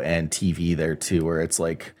radio and TV there too, where it's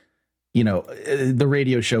like, you know, the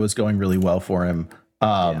radio show is going really well for him.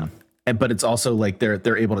 But it's also like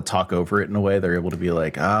they're able to talk over it in a way. They're able to be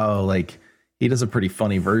like, oh, like he does a pretty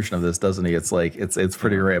funny version of this, doesn't he? It's like it's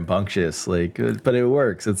pretty rambunctious, like, but it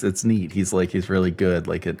works. It's neat. He's really good.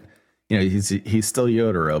 Like it, you know, he's still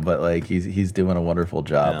Yotaro, but like he's doing a wonderful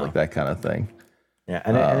job, like that kind of thing. Yeah,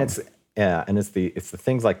 and it's the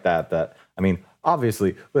things like that. I mean,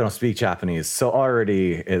 obviously we don't speak Japanese, so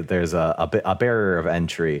already there's a barrier of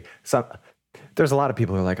entry. There's a lot of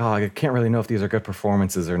people who are like, oh, I can't really know if these are good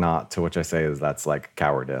performances or not, to which I say is that's like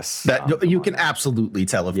cowardice. That you can absolutely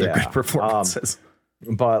tell if they're good performances.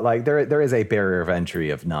 But like there is a barrier of entry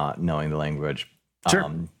of not knowing the language. Sure.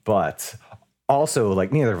 But also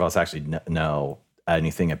like neither of us actually know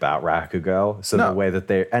anything about Rakugo. So the way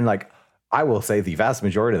that and like I will say the vast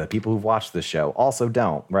majority of the people who've watched this show also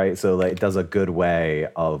don't, right? So like it does a good way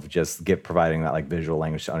of just providing that like visual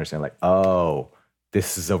language to understand like, oh,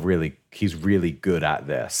 this is he's really good at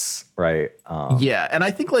this, right? Yeah, and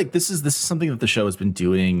I think like this is something that the show has been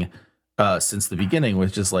doing since the beginning,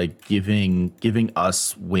 with just like giving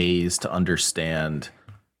us ways to understand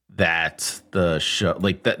that the show,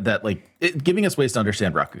 like that like giving us ways to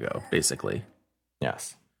understand Rakugo, basically.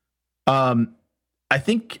 Yes. I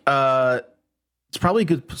think it's probably a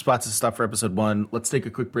good spot to stop for episode 1. Let's take a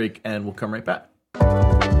quick break, and we'll come right back.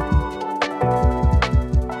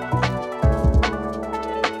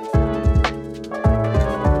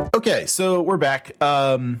 Okay, so we're back.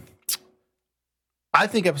 I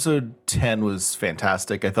think episode 10 was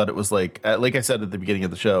fantastic. I thought it was like I said at the beginning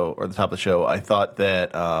of the show, or the top of the show, I thought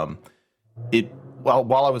that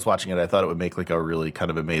while I was watching it, I thought it would make like a really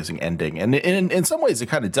kind of amazing ending. And in some ways it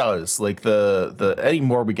kind of does. Like the any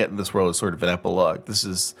more we get in this world is sort of an epilogue. This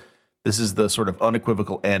is the sort of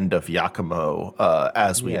unequivocal end of Yakumo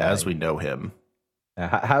as we know him.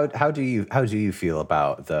 How do you feel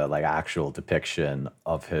about the like actual depiction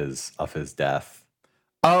of his death?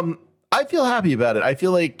 I feel happy about it. I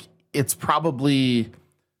feel like it's probably,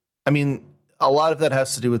 I mean, a lot of that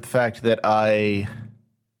has to do with the fact that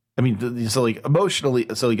so like emotionally,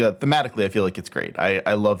 so like thematically, I feel like it's great.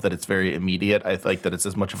 I love that it's very immediate. I like that it's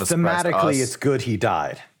as much of a surprise to us. Thematically, it's good he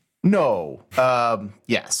died. No.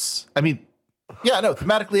 Yes. I mean, yeah, no,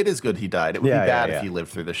 thematically it is good he died. It would be bad if he lived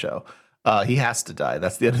through the show. He has to die.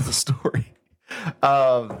 That's the end of the story.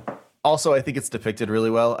 Also, I think it's depicted really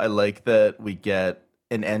well. I like that we get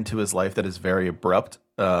an end to his life that is very abrupt.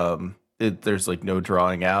 There's like no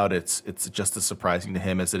drawing out. It's just as surprising to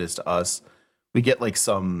him as it is to us. We get like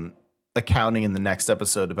some accounting in the next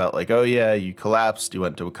episode about like, oh yeah, you collapsed, you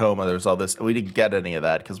went into a coma. There's all this. We didn't get any of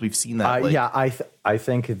that because we've seen that. I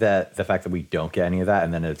think that the fact that we don't get any of that,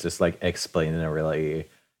 and then it's just like explained in a really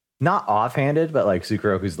not offhanded, but like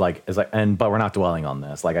Sukeroku's like is like, but we're not dwelling on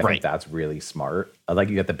this. Like I think that's really smart. Like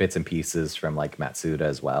you get the bits and pieces from like Matsuda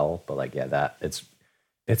as well, but like that it's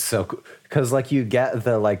so cool because like you get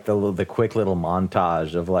the quick little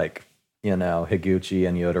montage of like, you know, Higuchi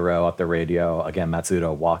and Yotaro at the radio again,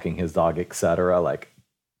 Matsuda walking his dog, etc. Like,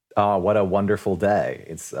 oh, what a wonderful day!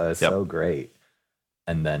 It's so great.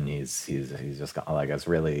 And then he's just got, like it's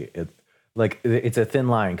really it's a thin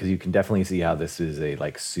line because you can definitely see how this is a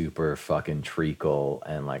like super fucking treacle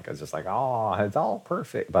and like it's just like, oh, it's all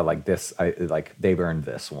perfect, but like this, they've earned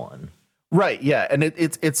this one. Right, yeah, and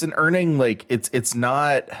it's an earning, like it's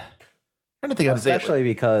not. I'm trying to think how to say it. Especially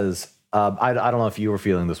because I don't know if you were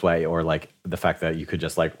feeling this way or like the fact that you could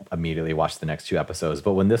just like immediately watch the next 2 episodes.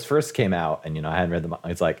 But when this first came out and, I hadn't read them,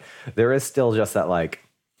 it's like there is still just that like,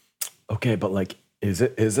 okay, but like, is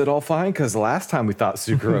it all fine? Because the last time we thought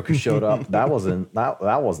Sukeroku showed up, that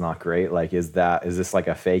was not great. Like, is this like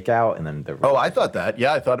a fake out? And then I thought that.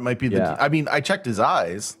 Yeah, I thought it might be I mean, I checked his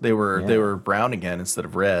eyes; they were brown again instead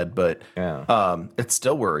of red. But it's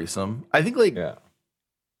still worrisome. I think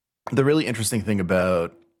the really interesting thing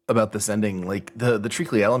about this ending, like the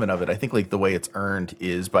treacly element of it, I think like the way it's earned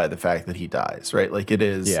is by the fact that he dies, right? Like it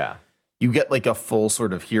is. Yeah. You get like a full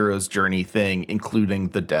sort of hero's journey thing, including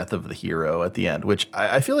the death of the hero at the end, which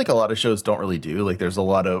I feel like a lot of shows don't really do. Like there's a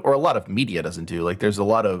lot of media doesn't do. Like there's a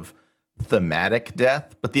lot of thematic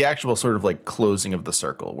death, but the actual sort of like closing of the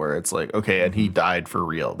circle where it's like, okay, and he died for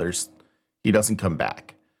real. He doesn't come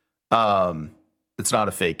back. It's not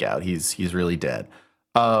a fake out. He's really dead.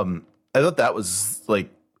 I thought that was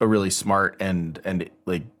like a really smart and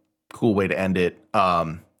like cool way to end it.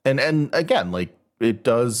 And again, like it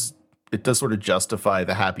does sort of justify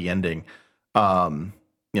the happy ending.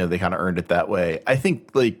 They kind of earned it that way. I think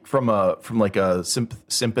like from a viewer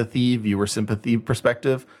sympathy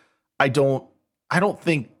perspective, I don't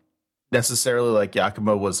think necessarily like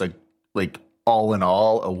Yakumo was like all in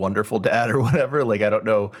all a wonderful dad or whatever. Like, I don't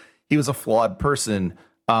know. He was a flawed person.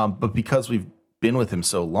 But because we've been with him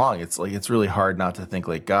so long, it's like, it's really hard not to think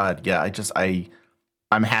like, God, yeah,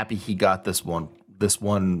 I'm happy he got this one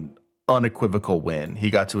unequivocal win. He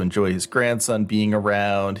got to enjoy his grandson being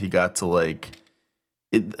around. He got to like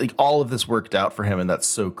all of this worked out for him, and that's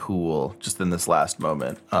so cool just in this last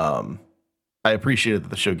moment. I appreciated that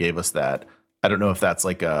the show gave us that. I don't know if that's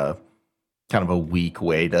like a kind of a weak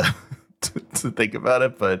way to to think about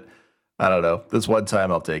it, but I don't know. This one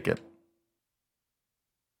time I'll take it.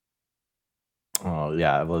 Oh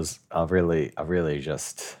yeah, it was a really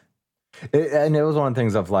just and it was one of the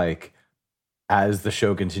things of like, as the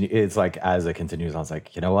show continues, it's like as it continues, I was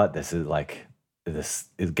like, you know what, this is like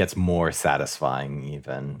it gets more satisfying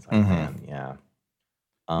even. It's like, man, yeah.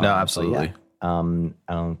 No, absolutely.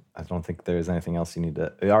 I don't think there's anything else you need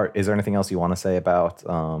to. Is there anything else you want to say about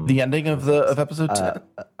the ending of episode 10,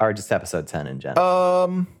 or just episode 10 in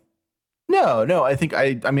general? No. I think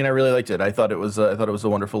I mean I really liked it. I thought it was a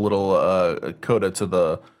wonderful little coda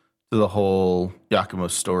to the whole Yakumo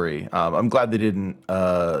story. I'm glad they didn't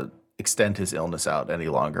extend his illness out any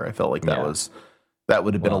longer. I felt like that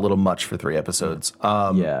would have been a little much for 3 episodes.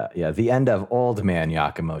 The end of Old Man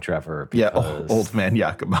Yakumo, Trevor. Old Man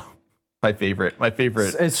Yakumo. My favorite.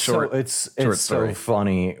 It's short story. So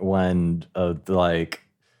funny when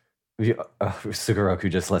Sukeroku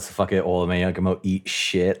just lets fucking Old Man Yakumo eat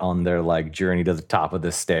shit on their like journey to the top of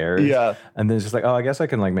the stairs. Yeah, and then it's just like, oh, I guess I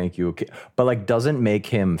can like make you a kid, but like doesn't make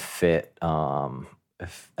him fit.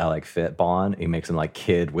 Fit Bond. He makes him like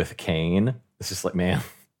kid with cane. It's just like, man,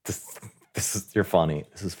 this is you're funny.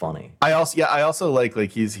 This is funny. I also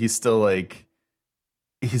like he's still like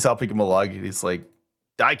he's helping him along. And he's like,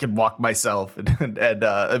 I can walk myself, and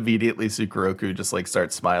immediately Sukeroku just like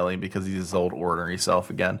starts smiling because he's his old ordinary self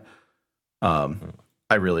again.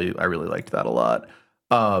 I really liked that a lot.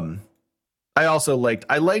 I also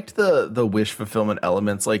liked the wish fulfillment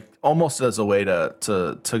elements, like almost as a way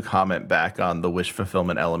to comment back on the wish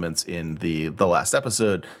fulfillment elements in the last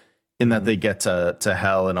episode, in that they get to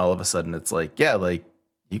hell and all of a sudden it's like, yeah, like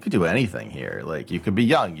you could do anything here. Like you could be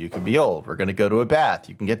young, you could be old. We're gonna go to a bath.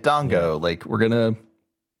 You can get dango. Like we're gonna,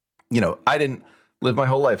 I didn't live my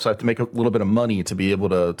whole life, so I have to make a little bit of money to be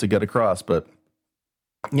able to get across. But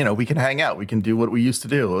we can hang out. We can do what we used to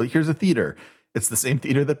do. Here's a theater. It's the same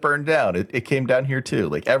theater that burned down. It came down here too.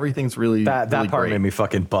 Like everything's really that really part great. made me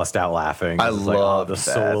fucking bust out laughing. I love the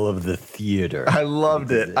soul of the theater. I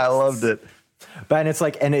loved it. I loved it. But it's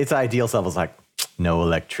like, and its ideal self is like no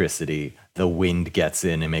electricity. The wind gets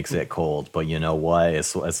in and makes it cold. But you know what?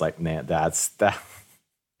 It's like, man, that's that.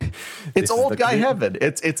 It's old guy heaven.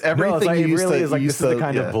 It's everything. No, it's like, you it used really to, is like this is the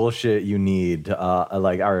kind yeah. of bullshit you need,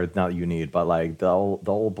 or not you need, but like the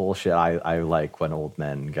old bullshit I like when old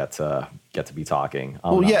men get to be talking.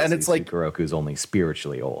 Well, yeah, and it's like Sukeroku's only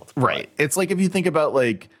spiritually old, right? It's like if you think about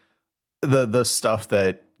like the stuff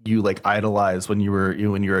that you like idolize when you were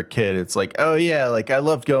a kid. It's like, oh yeah, like I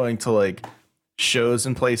loved going to like shows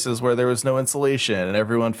and places where there was no insulation and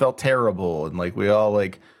everyone felt terrible, and like we all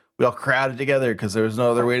crowded together because there was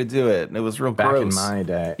no other way to do it, and it was real back gross. In my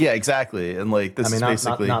day. Yeah, exactly. And like this is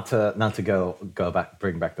basically not to go back,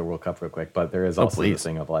 bring back the World Cup real quick, but there is also this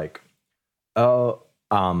thing of like, I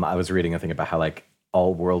was reading a thing about how like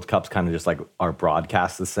all World Cups kind of just like are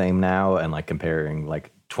broadcast the same now, and like comparing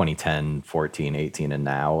like 2010, 14, 18, and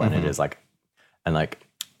now, and it is like, and like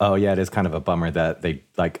oh yeah, it is kind of a bummer that they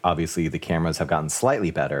like obviously the cameras have gotten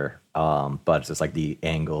slightly better, but it's just like the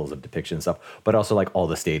angles of depiction and stuff. But also like all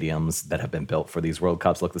the stadiums that have been built for these World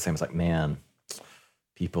Cups look the same. It's like, man,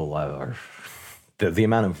 people are the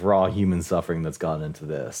amount of raw human suffering that's gone into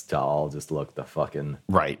this to all just look the fucking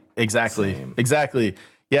right. Exactly. same. Exactly.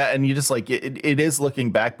 Yeah, and you just like it is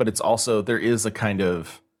looking back, but it's also there is a kind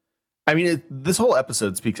of, I mean, this whole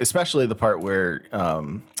episode speaks, especially the part where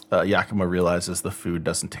Yakima realizes the food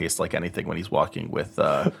doesn't taste like anything when he's walking with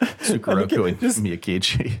Sukeroku and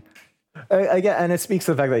Miyakichi. Again, and it speaks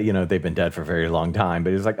to the fact that, you know, they've been dead for a very long time,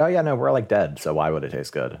 but he's like, oh yeah, no, we're like dead, so why would it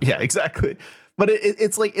taste good? Yeah, exactly. But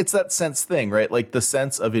it's like, it's that sense thing, right? Like the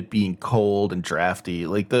sense of it being cold and drafty,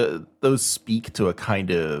 like those speak to a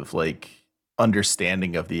kind of like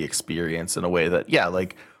understanding of the experience in a way that, yeah,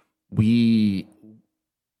 like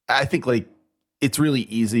I think like it's really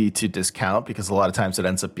easy to discount because a lot of times it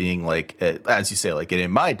ends up being like, as you say, like an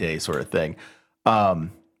in my day sort of thing.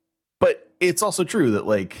 But it's also true that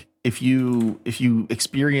like if you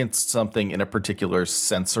experience something in a particular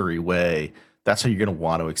sensory way, that's how you're going to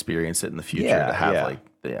want to experience it in the future to have like,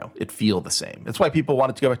 you know, it feel the same. That's why people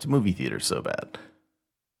wanted to go back to movie theaters so bad.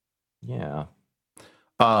 Yeah.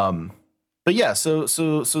 But yeah, so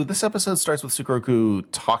this episode starts with Sukeroku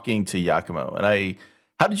talking to Yakumo, and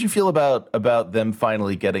how did you feel about them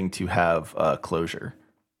finally getting to have closure?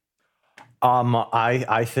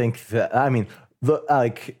 I think that, I mean,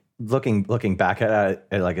 looking back at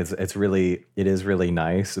it, like it is really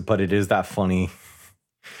nice, but it is that funny.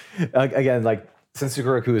 Again, like since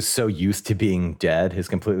Sukeroku is so used to being dead, his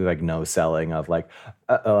completely like no selling of like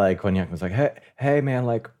when Yakumo's like, hey man,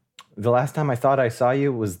 like the last time I thought I saw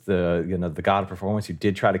you was the god of performance. You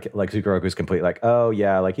did try to like Sukeroku's complete like, oh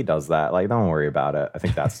yeah, like he does that. Like don't worry about it. I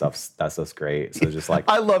think that stuff's great. So just like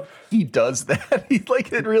I love he does that. He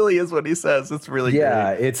like it really is what he says. It's really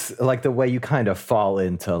great. It's like the way you kind of fall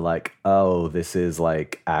into like, oh, this is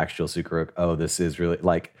like actual Sukeroku. Oh, this is really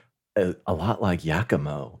like a lot like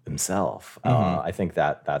Yakumo himself. I think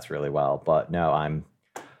that's really well. But no,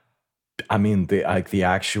 I mean the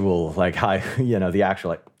actual like the actual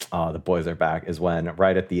like the boys are back is when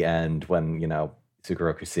right at the end when, you know,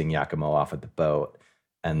 Sukeroku's seeing Yakumo off at the boat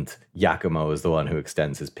and Yakumo is the one who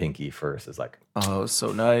extends his pinky first. Is like, oh,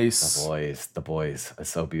 so nice. The boys are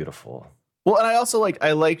so beautiful. Well, and I also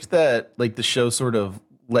I liked that like the show sort of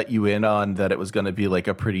let you in on that it was going to be like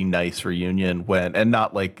a pretty nice reunion and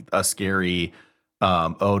not like a scary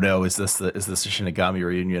oh no, is this a Shinigami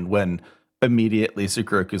reunion, when immediately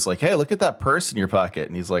Sukeroku's like, hey, look at that purse in your pocket.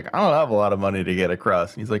 And he's like, I don't have a lot of money to get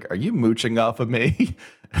across. And he's like, are you mooching off of me?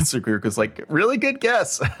 And Sukeroku's like, really good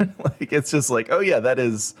guess. Like, it's just like, oh yeah,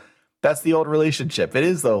 that's the old relationship. It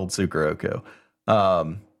is the old Sukeroku.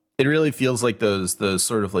 It really feels like those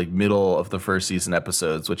sort of like middle of the first season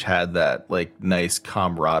episodes, which had that like nice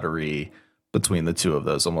camaraderie between the two of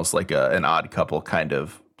those, almost like an odd couple kind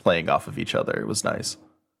of playing off of each other. It was nice.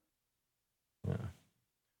 Yeah.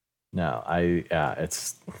 No,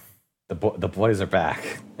 it's the boys are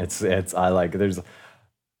back. It's I like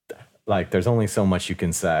there's only so much you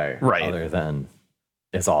can say, right, other than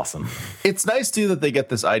it's awesome. It's nice too that they get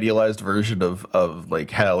this idealized version of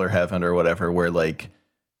like hell or heaven or whatever, where like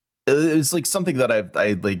it's like something that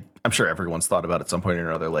I like I'm sure everyone's thought about at some point or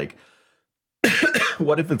another, like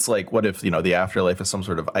what if you know the afterlife is some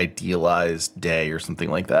sort of idealized day or something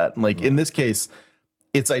like that, and like in this case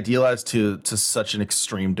it's idealized to such an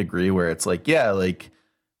extreme degree where it's like, yeah, like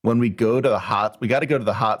when we got to go to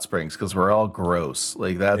the hot springs because we're all gross.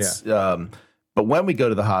 Like that's, but when we go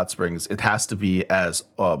to the hot springs, it has to be as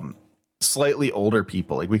slightly older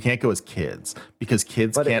people. Like we can't go as kids because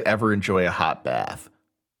kids can't ever enjoy a hot bath.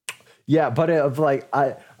 Yeah, but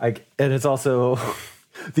and it's also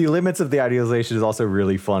the limits of the idealization is also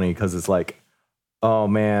really funny because it's like, oh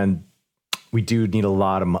man, we do need a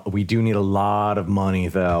lot of money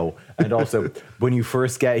though. And also when you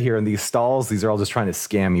first get here in these stalls, these are all just trying to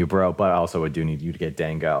scam you, bro. But also I do need you to get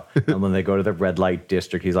Dango. And when they go to the red light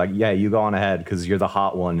district, he's like, yeah, you go on ahead because you're the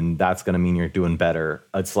hot one and that's going to mean you're doing better.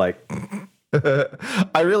 It's like,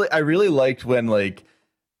 I really liked when like,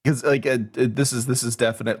 because like this is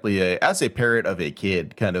definitely as a parent of a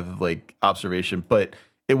kid kind of like observation, but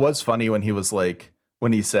it was funny when he was like,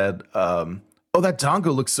 when he said, oh, that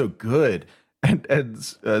Dango looks so good. And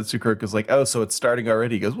Sukeroku's like, oh, so it's starting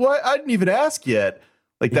already. He goes, what? I didn't even ask yet.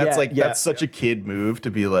 Like that's that's such a kid move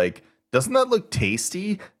to be like, doesn't that look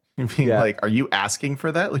tasty? And being like, are you asking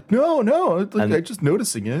for that? Like, no, like, I'm just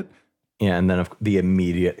noticing it. Yeah, and then the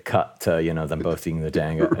immediate cut to them both eating the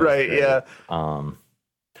Dango. Right, yeah.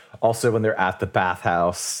 Also, when they're at the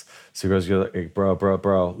bathhouse, Sugaru's like,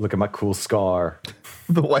 bro, look at my cool scar.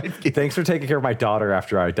 The wife. Thanks for taking care of my daughter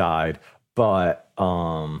after I died. But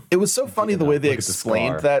it was so funny the way they look at the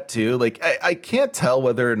explained scar. that too. Like I can't tell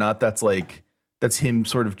whether or not that's him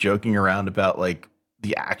sort of joking around about like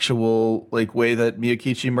the actual like way that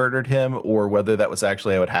Miyokichi murdered him, or whether that was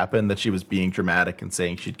actually how it happened, that she was being dramatic and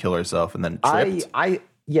saying she'd kill herself and then tripped. I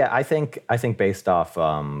think based off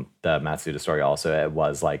the Matsuda story, also it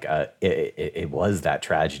was like it was that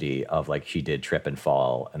tragedy of like she did trip and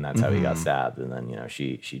fall, and that's how he got stabbed, and then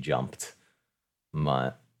she jumped.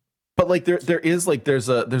 But like there is like there's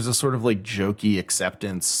a sort of like jokey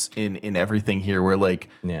acceptance in everything here, where like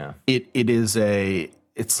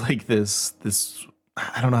it's like this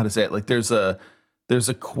I don't know how to say it, like there's a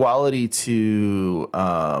quality to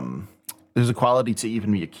even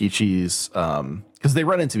Miyokichi's because they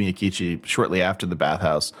run into Miyokichi shortly after the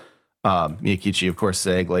bathhouse. Miyokichi, of course,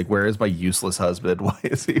 saying like, "Where is my useless husband? Why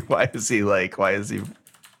is he why is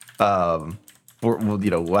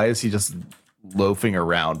he just loafing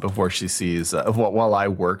around before she sees while I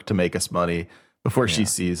work to make us money before she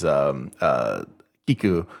sees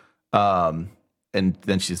Kiku, and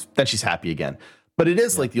then she's happy again." But it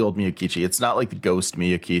is like the old Miyokichi. It's not like the ghost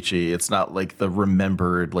Miyokichi. It's not like the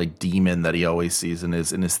remembered like demon that he always sees in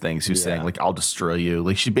his things, who's saying like, "I'll destroy you."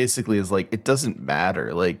 Like she basically is like, it doesn't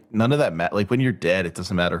matter. Like none of that like when you're dead, it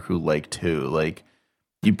doesn't matter who liked who. Like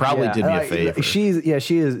you probably did me a favor. She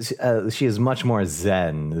is much more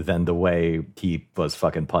zen than the way he was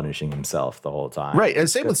fucking punishing himself the whole time. Right. And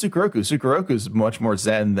same with Sukeroku. Sukeroku is much more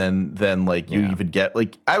zen than like you even get.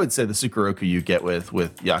 Like I would say the Sukeroku you get with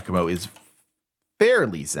Yakumo is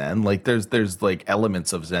fairly zen. Like there's like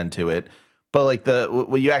elements of zen to it, but like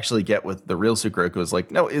what you actually get with the real Sukeroku is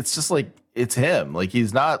like, no, it's just like it's him. Like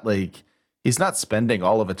he's not spending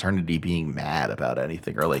all of eternity being mad about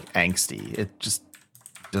anything or like angsty. It just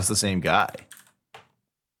the same guy.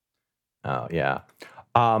 Oh yeah.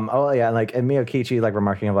 Like, and Miyokichi like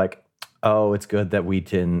remarking of like, "Oh, it's good that we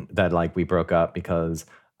broke up because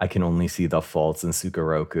I can only see the faults in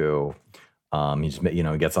Sukeroku." He just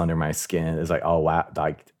gets under my skin. It's like, "Oh wow,"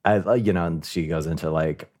 like and she goes into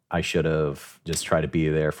like, "I should have just tried to be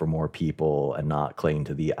there for more people and not cling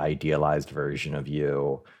to the idealized version of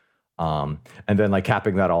you." And then like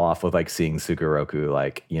capping that all off with like seeing Sukeroku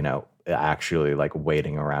like actually like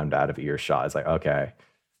waiting around out of earshot. It's like, okay,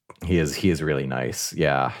 he is really nice.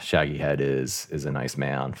 Yeah, Shaggy Head is a nice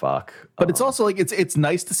man. Fuck. But it's also like it's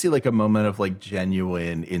nice to see like a moment of like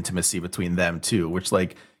genuine intimacy between them too, which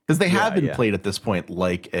like. Because they have been played at this point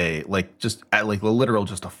like just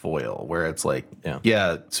a foil, where it's like,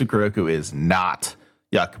 Sukeroku is not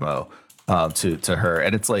Yakumo to her,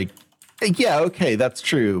 and it's like, okay, that's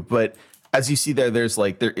true. But as you see there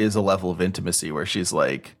is a level of intimacy where she's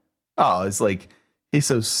like, oh, it's like he's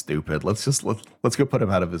so stupid. Let's go put him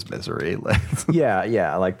out of his misery. Like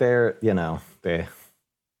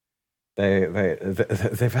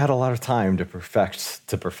they've had a lot of time to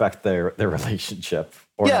perfect their relationship.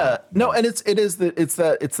 And it's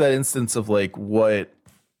that instance of like what,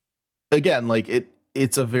 again, like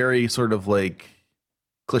it's a very sort of like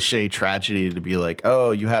cliche tragedy to be like,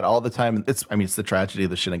 oh, you had all the time. It's the tragedy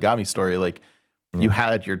of the Shinigami story. Like you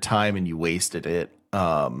had your time and you wasted it.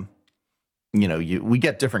 We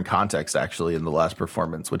get different context actually in the last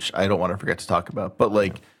performance, which I don't want to forget to talk about, but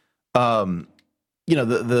like, the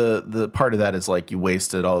part of that is like you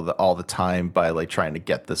wasted all the time by like trying to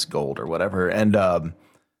get this gold or whatever. And,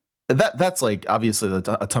 that's like, obviously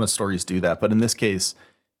a ton of stories do that. But in this case,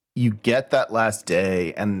 you get that last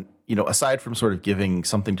day. And, aside from sort of giving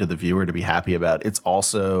something to the viewer to be happy about, it's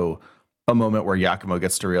also a moment where Yakumo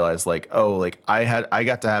gets to realize like, oh, like I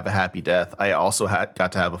got to have a happy death. I also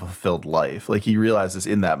got to have a fulfilled life. Like he realizes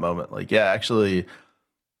in that moment, like, yeah, actually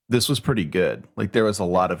this was pretty good. Like there was a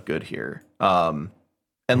lot of good here.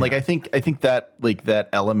 And like I think that like that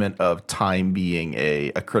element of time being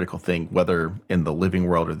a critical thing, whether in the living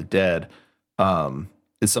world or the dead,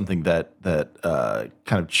 is something that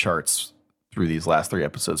kind of charts through these last 3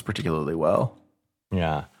 episodes particularly well.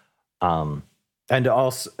 Yeah. I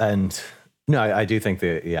do think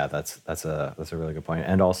that's a really good point.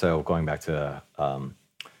 And also going back to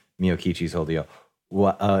Miyokichi's whole deal,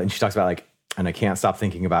 and she talks about like, and I can't stop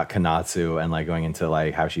thinking about Kanatsu and like going into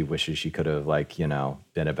like how she wishes she could have like, been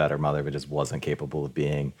a better mother, but just wasn't capable of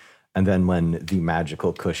being. And then when the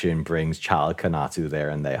magical cushion brings child Kanatsu there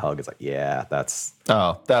and they hug, it's like, yeah, that was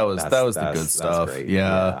the good stuff. Great.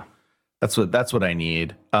 Yeah. That's what I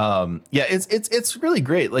need. It's really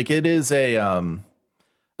great. Like it is I don't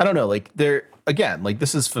know, like there again, like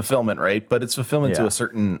this is fulfillment, right? But it's fulfillment to a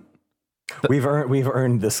certain We've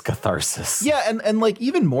earned this catharsis. Yeah, and like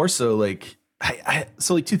even more so, like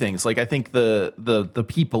so like two things. Like I think the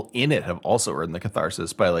people in it have also earned the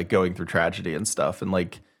catharsis by like going through tragedy and stuff. And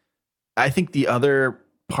like I think the other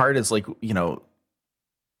part is like, you know,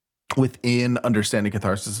 within understanding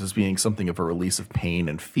catharsis as being something of a release of pain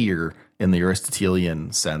and fear in the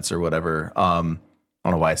Aristotelian sense or whatever. I don't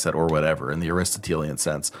know why I said or whatever in the Aristotelian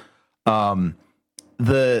sense.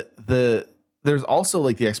 The there's also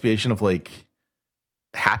like the expiation of like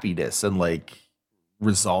happiness and like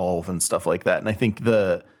resolve and stuff like that. And I think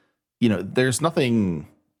you know, there's nothing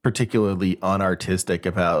particularly unartistic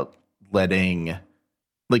about letting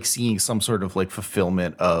like seeing some sort of like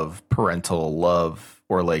fulfillment of parental love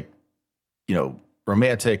or like, you know,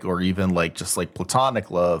 romantic or even like just like platonic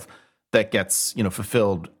love that gets, you know,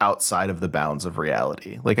 fulfilled outside of the bounds of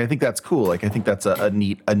reality. Like I think that's cool. Like I think that's a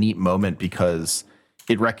neat moment because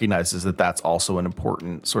it recognizes that that's also an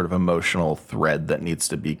important sort of emotional thread that needs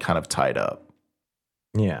to be kind of tied up.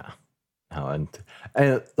 Yeah. No,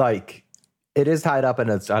 and like it is tied up and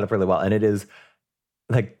it's tied up really well. And it is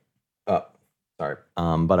like,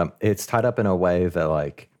 but it's tied up in a way that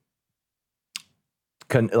like,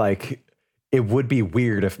 it would be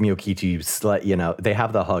weird if Miyokichi, you know, they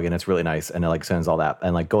have the hug and it's really nice and it like sends all that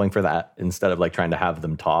and like going for that instead of like trying to have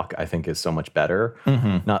them talk, I think is so much better.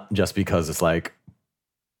 Mm-hmm. Not just because it's like,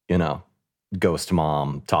 you know, ghost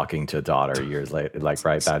mom talking to daughter years later, like,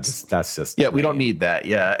 right. That's just, yeah, we don't need that.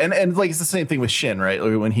 Yeah. And like, it's the same thing with Shin, right?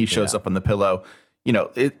 Like when he shows up on the pillow, you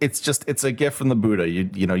know, it's a gift from the Buddha.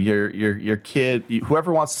 You know, your kid,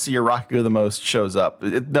 whoever wants to see your Rakugo the most shows up.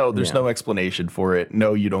 There's no explanation for it.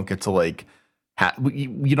 No, you don't get to like,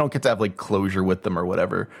 you don't get to have like closure with them or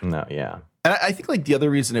whatever. No. Yeah. And I think like the other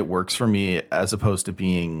reason it works for me as opposed to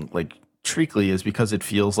being like treacly is because it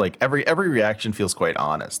feels like every reaction feels quite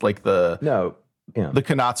honest. Like the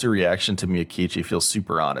Konatsu reaction to Miyokichi feels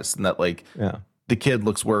super honest, and that like the kid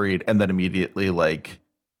looks worried and then immediately like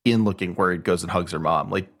in looking worried goes and hugs her mom.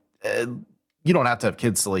 Like you don't have to have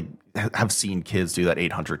kids to like have seen kids do that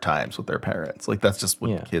 800 times with their parents. Like that's just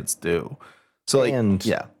what kids do. So like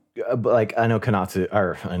like I know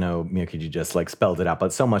Miyokichi just like spelled it out,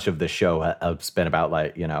 but so much of the show has been about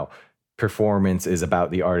like, you know, performance is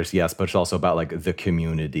about the artist, yes, but it's also about like the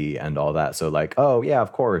community and all that. So like, oh yeah,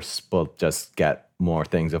 of course, we'll just get more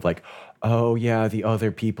things of like, oh yeah, the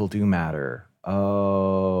other people do matter.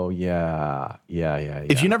 Oh yeah.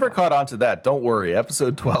 If you never caught on to that, don't worry.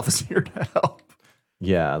 Episode 12 is here to help.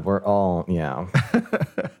 Yeah, we're all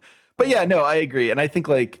But yeah, no, I agree, and I think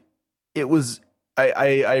like it was.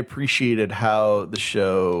 I appreciated how the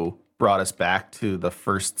show brought us back to the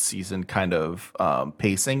first season kind of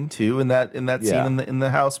pacing too in that scene in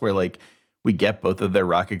the house where like we get both of their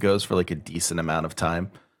Rakugos for like a decent amount of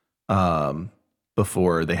time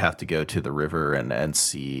before they have to go to the river and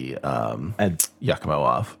see Yakumo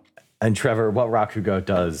off. And Trevor, what Rakugo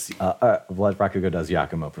does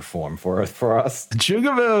Yakumo perform for us?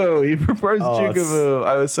 Jugamu! He performs Jugamu.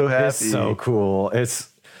 I was so happy. It's so cool.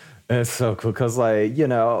 It's so cool because, like, you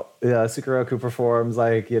know, Sukeroku performs,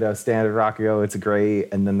 like, you know, standard Rakugo. It's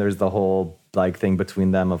great. And then there's the whole, like, thing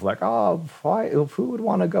between them of, like, oh, who would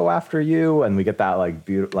want to go after you? And we get that, like,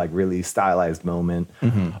 beautiful, like, really stylized moment.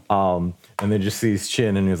 Mm-hmm. And then just sees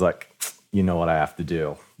Shin and he's like, you know what I have to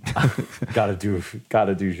do. gotta do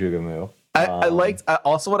Jugamu. I liked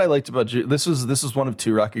also what I liked about this was one of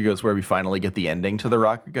two Rakugos where we finally get the ending to the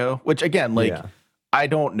Rakugo, which, again, like... Yeah. I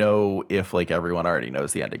don't know if like everyone already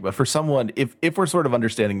knows the ending, but for someone, if we're sort of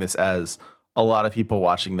understanding this as a lot of people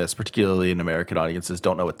watching this, particularly in American audiences,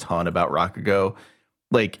 don't know a ton about Rakugo,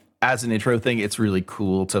 like as an intro thing, it's really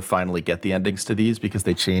cool to finally get the endings to these because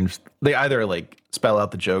they either like spell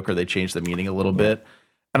out the joke or they change the meaning a little bit.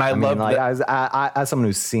 And I love like, as someone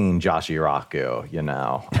who's seen Joshi Raku, you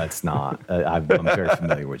know, it's not. I'm very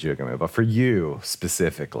familiar with Jugamu, but for you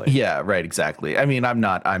specifically, yeah, right, exactly. I mean, I'm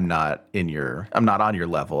not on your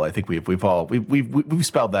level. I think we've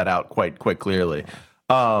spelled that out quite clearly.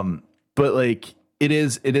 But like it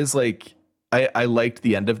is like I liked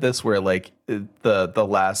the end of this where like the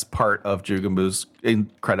last part of Jugamu's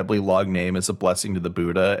incredibly long name is a blessing to the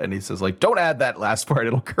Buddha, and he says like, don't add that last part,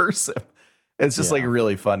 it'll curse him. It's just like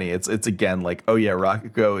really funny. It's again like, oh yeah,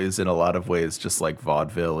 Rakugo is in a lot of ways just like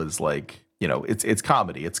vaudeville is like, you know, it's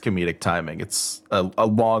comedy, it's comedic timing, it's a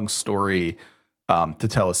long story to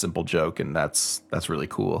tell a simple joke, and that's really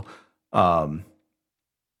cool. I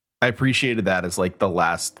appreciated that as like the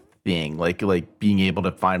last thing, like being able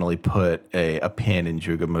to finally put a pin in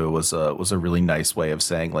Jugamu was a really nice way of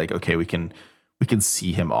saying like, okay, we can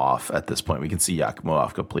see him off at this point. We can see Yakumo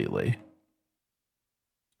off completely.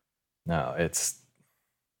 No, it's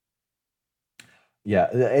Yeah,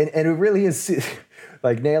 and it really is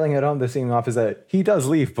like nailing it home. The scene off is that he does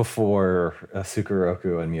leave before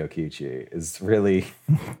Sukeroku and Miyokichi is really.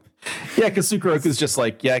 Yeah, because Sukeroku's just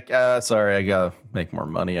like, yeah, sorry, I gotta make more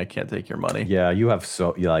money. I can't take your money. Yeah, you have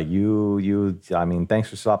like you. I mean, thanks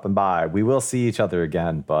for stopping by. We will see each other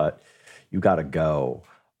again, but you gotta go.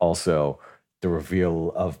 Also, the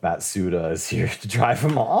reveal of Matsuda is here to drive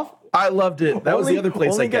him off. I loved it. That was the other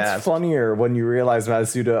place I gets gasped. funnier when you realize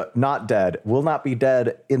Matsuda not dead, will not be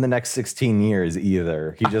dead in the next 16 years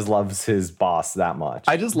either. He just loves his boss that much.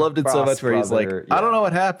 I just loved it so much where he's like, I don't know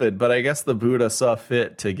what happened, but I guess the Buddha saw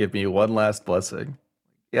fit to give me one last blessing.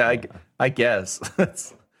 Yeah, I guess.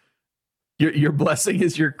 Your blessing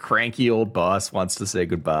is your cranky old boss wants to say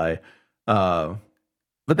goodbye. But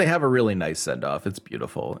they have a really nice send off. It's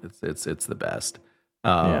beautiful. It's the best.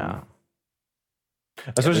 Yeah.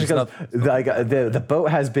 Especially because like the boat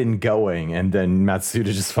has been going, and then Matsuda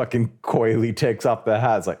just fucking coyly takes off the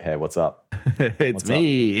hat. It's like, hey, what's up? It's what's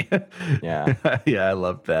me. Up? Yeah, yeah, I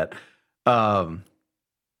love that.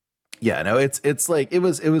 Yeah, no, it's like it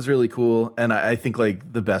was really cool, and I think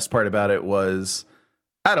like the best part about it was,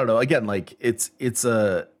 I don't know. Again, like it's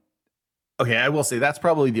a okay. I will say that's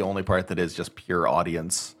probably the only part that is just pure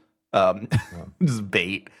audience, just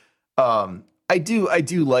bait. I do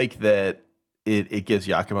like that. It gives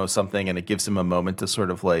Yakumo something, and it gives him a moment to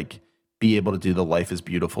sort of like be able to do the life is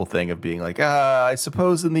beautiful thing of being like, I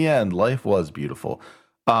suppose in the end life was beautiful.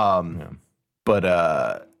 But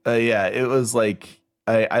yeah, it was like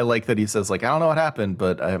I like that he says like, I don't know what happened,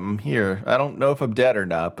 but I'm here. I don't know if I'm dead or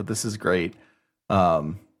not, but this is great.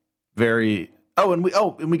 And we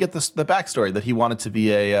get the backstory that he wanted to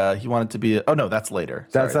be oh no, that's later.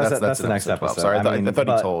 That's the next episode. Sorry, I thought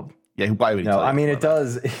he told. Yeah, why would he? No, tell I mean it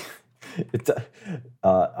does. That?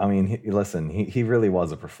 I mean, listen, he really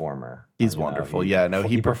was a performer. He's wonderful.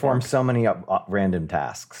 He performed so many random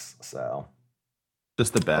tasks. So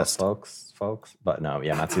just the best, folks. But no,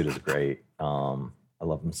 yeah, Matsuda's great. I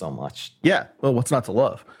love him so much. Yeah. Well, what's not to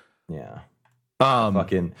love? Yeah.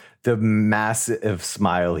 Fucking the massive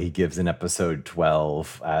smile he gives in episode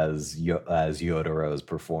 12 as Yotaro's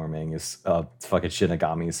performing is fucking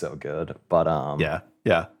Shinigami is so good. But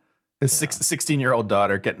yeah. His 16-year-old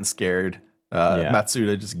daughter getting scared.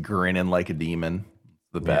 Matsuda just grinning like a demon.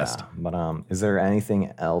 The best. But is there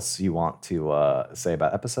anything else you want to say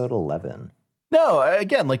about episode 11? No,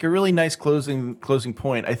 again, like a really nice closing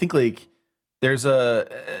point. I think like there's a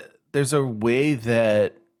way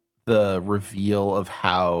that the reveal of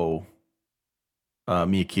how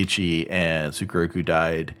Miyakichi and Sukeroku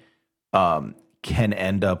died can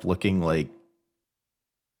end up looking like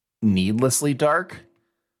needlessly dark.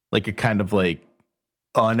 Like a kind of like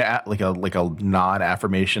like a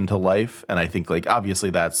non-affirmation to life, and I think like obviously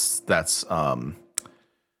that's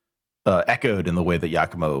echoed in the way that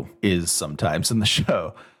Yakumo is sometimes in the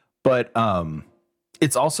show, but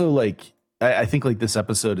it's also like I think like this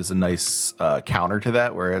episode is a nice counter to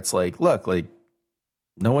that, where it's like, look, like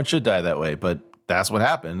no one should die that way, but that's what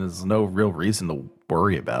happened. There's no real reason to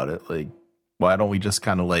worry about it. Like, why don't we just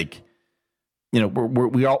kind of like,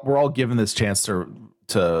 we're all given this chance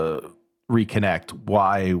to reconnect.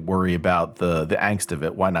 Why worry about the angst of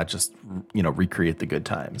it? Why not just recreate the good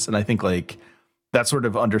times? And I think like that sort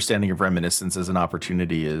of understanding of reminiscence as an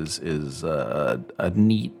opportunity is a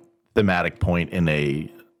neat thematic point in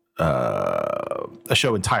a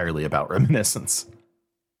show entirely about reminiscence.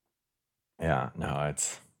 Yeah, no,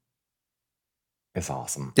 it's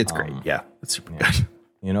awesome. It's great. Yeah, it's super good.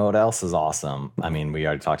 You know what else is awesome? I mean, we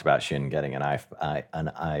already talked about Shin getting an eye.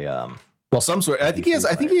 Well, some sort. I think he has.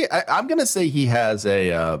 I'm gonna say he has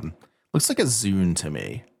a. Looks like a Zune to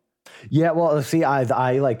me. Yeah. Well, see,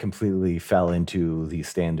 I like completely fell into the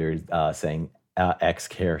standard saying X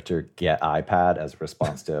character get iPad as a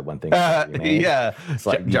response to when things remade. Yeah. It's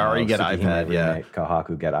like Jari get iPad. Yeah.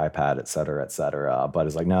 Kohaku get iPad, et cetera, et cetera. But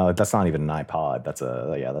it's like, no, that's not even an iPod. That's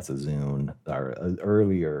a Zune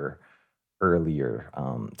or earlier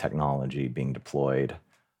technology being deployed.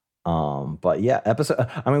 But yeah,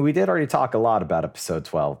 we did already talk a lot about episode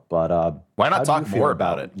 12, but why not talk more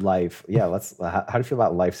about it? Life. Yeah, how do you feel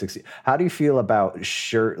about Life 60? How do you feel about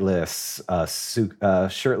shirtless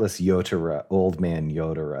Yotaro, old man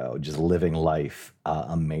Yotaro, just living life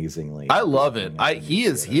amazingly? I love it. He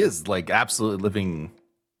is like absolutely living.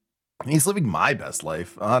 He's living my best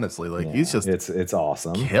life, honestly. Like he's just it's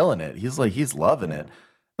awesome, killing it. He's loving it,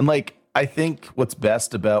 and like. I think what's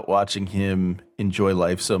best about watching him enjoy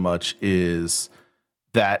life so much is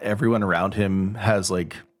that everyone around him has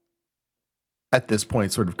like, at this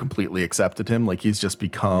point, sort of completely accepted him. Like he's just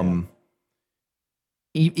become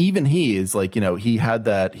even he is like, he had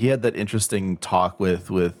that interesting talk with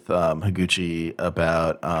Higuchi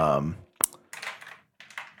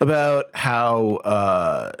about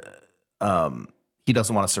how he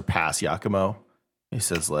doesn't want to surpass Yakumo. He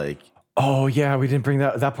says like, oh yeah, we didn't bring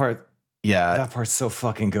that part. yeah, That part's so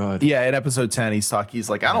fucking good. yeah. In episode 10, he's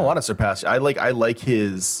like, I don't want to surpass you. I like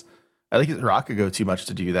his Rakugo too much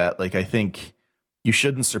to do that. Like, I think you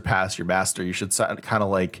shouldn't surpass your master. You should kind of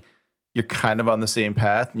like, you're kind of on the same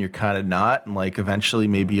path and you're kind of not. And like, eventually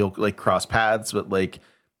maybe you'll like cross paths, but like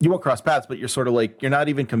you won't cross paths, but you're sort of like, you're not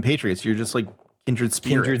even compatriots. You're just like kindred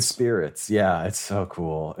spirits. Kindred spirits. Yeah, it's so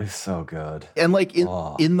cool. It's so good. And like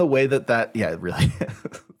in the way that yeah, it really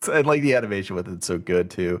and like the animation with it's so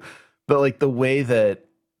good too. But like the way that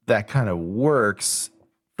kind of works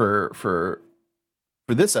for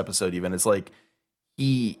this episode, even, it's like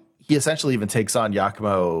he essentially even takes on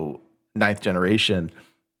Yakumo ninth generation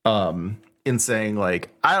in saying like,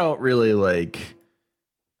 I don't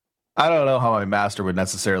know how my master would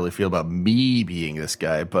necessarily feel about me being this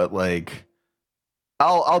guy, but like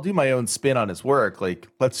I'll do my own spin on his work. Like,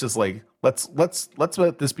 let's let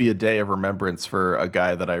this be a day of remembrance for a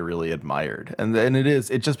guy that I really admired. And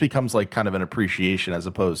it just becomes like kind of an appreciation as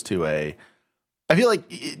opposed to I feel like,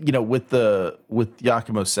 with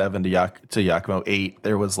Yakumo 7 to Yakumo 8,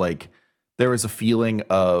 there was a feeling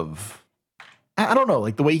of, I don't know,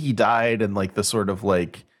 like the way he died and like the sort of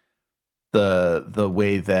like the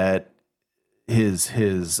way that his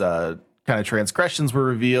kind of transgressions were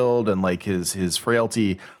revealed and like his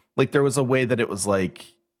frailty. Like there was a way that it was like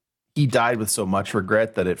he died with so much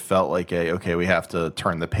regret that it felt like okay, we have to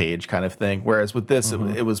turn the page kind of thing. Whereas with this,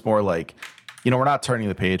 it was more like, we're not turning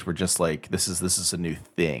the page. We're just like, this is a new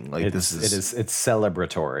thing. Like it's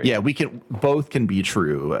celebratory. Yeah, both can be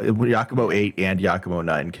true. Yakumo 8 and Yakumo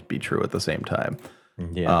 9 could be true at the same time.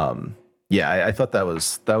 Yeah. I thought that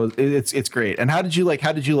was it's great. And how did you like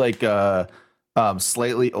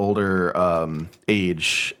slightly older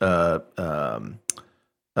age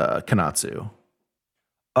Kanatsu?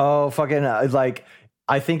 Oh, fucking like,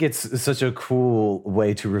 I think it's such a cool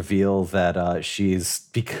way to reveal that she's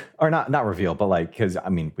or not reveal, but like, because I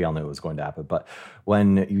mean, we all knew it was going to happen. But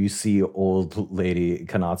when you see old lady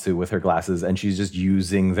Kanatsu with her glasses and she's just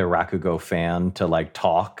using the Rakugo fan to like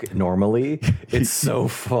talk normally, it's so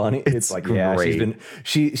funny. It's like, great. Yeah,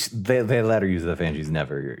 they let her use the fan. She's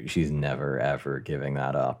never ever giving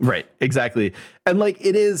that up. Right, exactly. And like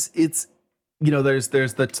it's there's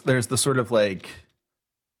the sort of like,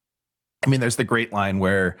 I mean, there's the great line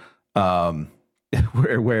where I'll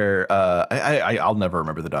never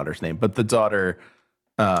remember the daughter's name, but the daughter.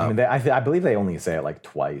 I believe they only say it like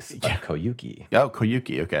twice. Yeah. Koyuki. Oh,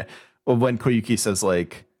 Koyuki. Okay. Well, when Koyuki says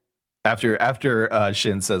like, after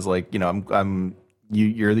Shin says like,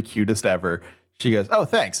 you're the cutest ever. She goes, oh,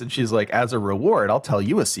 thanks. And she's like, as a reward, I'll tell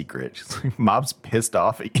you a secret. She's like, Mom's pissed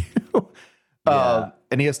off at you.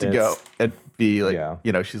 And he has to go and be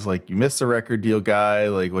like, she's like, you missed the record deal, guy.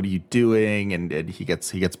 Like, what are you doing? And he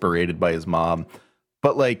gets berated by his mom.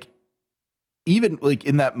 But like, even like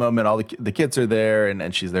in that moment, all the kids are there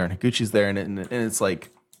and she's there and Higuchi's there. And it's like,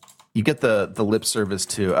 you get the lip service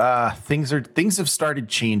to, things have started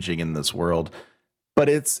changing in this world. But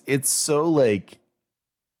it's so like,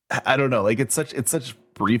 I don't know, like it's such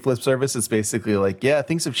brief lip service. It's basically like, yeah,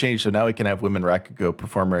 things have changed. So now we can have women Rakugo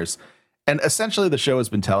performers. And essentially, the show has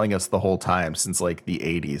been telling us the whole time since like the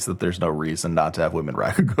 80s that there's no reason not to have women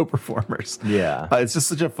Rakugo performers. Yeah. It's just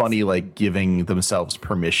such a funny, like, giving themselves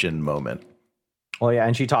permission moment. Well, yeah,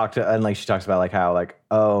 and she talks about like how like,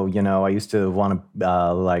 oh, I used to want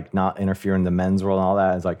to like not interfere in the men's world and all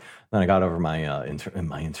that. It's like, then I got over my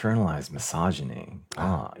my internalized misogyny.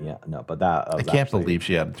 Yeah, no, but that I can't believe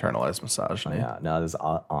she had internalized misogyny. Yeah, no, this is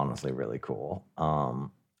honestly really cool.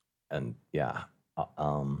 And yeah,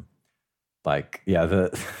 like, yeah,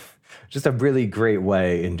 just a really great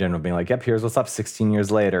way in general being like, yep, here's what's up 16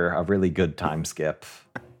 years later, a really good time skip.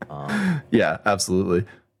 Yeah, absolutely.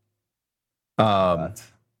 I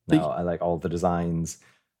like all the designs,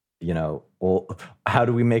 how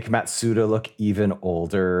do we make Matsuda look even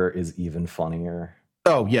older is even funnier.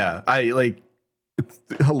 Oh yeah, it's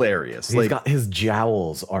hilarious. His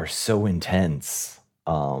jowls are so intense.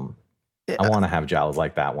 I want to have jowls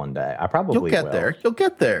like that one day. I probably will. You'll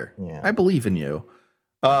get there. Yeah. I believe in you.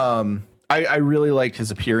 I really liked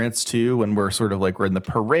his appearance too when we're in the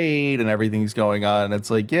parade and everything's going on. It's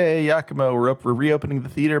like, yay, Yakumo, we're reopening the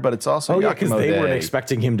theater, but it's also Yakumo because they weren't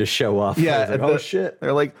expecting him to show up. Yeah. Like, oh shit.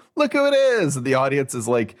 They're like, look who it is. And the audience is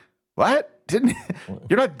like, what? You're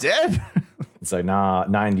not dead? It's like, nah,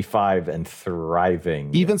 95 and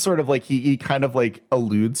thriving. Even sort of like he kind of like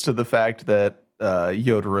alludes to the fact that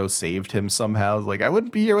Yotaro saved him somehow. Like, I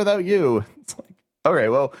wouldn't be here without you. It's like, all right,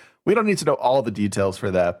 well, we don't need to know all the details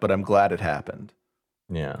for that, but I'm glad it happened.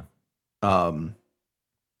 Yeah.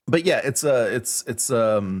 But yeah, it's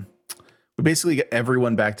we basically get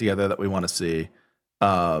everyone back together that we want to see.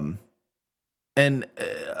 And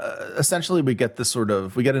essentially we get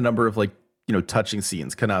a number of like, touching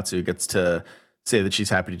scenes. Konatsu gets to say that she's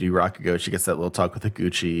happy to do Rakugo. She gets that little talk with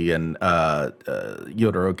Higuchi, and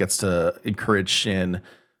Yotaro gets to encourage Shin.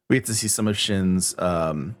 We get to see some of Shin's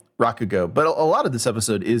Rakugo, but a lot of this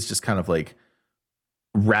episode is just kind of like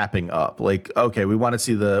wrapping up. Like, okay, we want to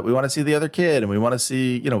see the other kid, and we want to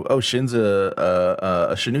see, Shin's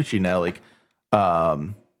a Shinichi now. Like,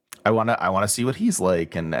 I want to see what he's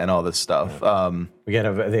like and all this stuff. We get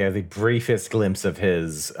the briefest glimpse of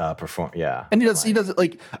his perform. Yeah. And he does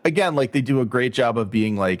like, again, like they do a great job of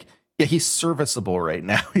being like, yeah, he's serviceable right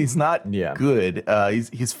now. He's not good.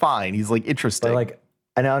 He's fine. He's like interesting. But like,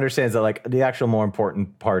 and I understand that like the actual more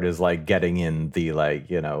important part is like getting in the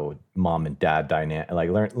like, mom and dad dynamic, like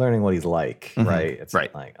learning what he's like. Mm-hmm. Right. It's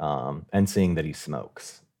right. Like, and seeing that he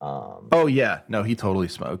smokes. Oh yeah. No, he totally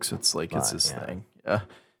smokes. It's like, it's his thing. Yeah.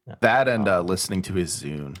 That and listening to his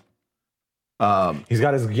Zune. He's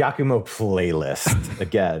got his Yakumo playlist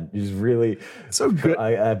again. He's really so good.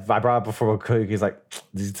 I brought up before. He's like,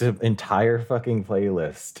 the entire fucking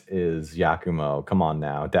playlist is Yakumo. Come on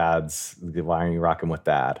now, Dad's. Why aren't you rocking with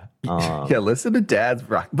Dad? Yeah, listen to Dad's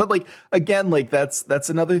rock. But like again, like that's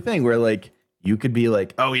another thing where like you could be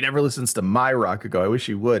like, oh, he never listens to my Rakugo. I wish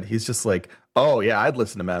he would. He's just like, oh yeah, I'd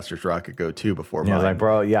listen to Master's Rakugo too before mine. Like,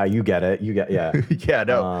 bro, yeah, you get it. Yeah. Yeah,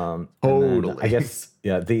 no, totally. I guess,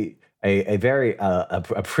 yeah, a very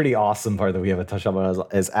a pretty awesome part that we haven't touched on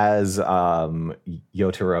is as Yotaro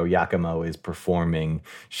Yakumo is performing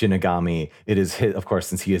Shinigami. It is his, of course,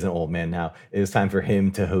 since he is an old man now, it is time for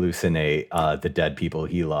him to hallucinate the dead people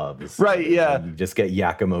he loves. Right, yeah. And you just get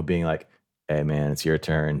Yakumo being like, hey man, it's your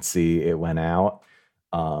turn. See, it went out.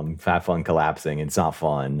 Have fun collapsing. It's not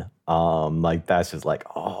fun. Like that's just like,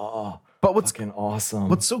 oh, but what's fucking awesome.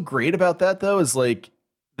 What's so great about that though is like,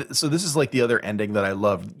 so this is like the other ending that I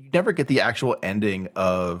love. You never get the actual ending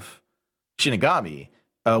of Shinigami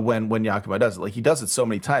when Yakumo does it. Like he does it so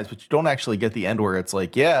many times, but you don't actually get the end where it's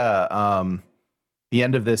like, the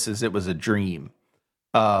end of this is it was a dream.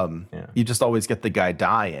 You just always get the guy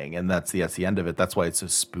dying, and that's the end of it. That's why it's so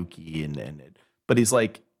spooky but he's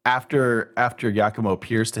like, after Yakumo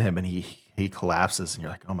appears to him and he collapses, and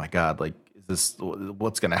you're like, oh my god, like is this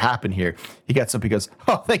what's gonna happen here? He gets up, he goes,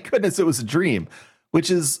 oh thank goodness it was a dream, which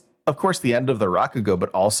is of course the end of the Rakugo, but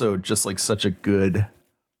also just like such a good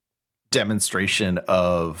demonstration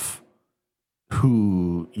of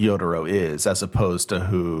who Yotaro is as opposed to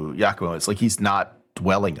who Yakumo is. Like he's not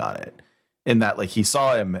dwelling on it, in that like he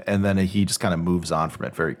saw him and then he just kind of moves on from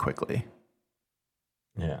it very quickly.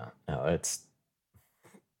 Yeah, no, it's.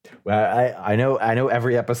 Well, I know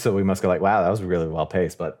every episode we must go like, wow, that was really well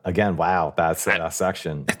paced. But again, wow, that's that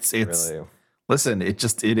section. It's really... Listen, it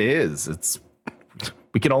is. It's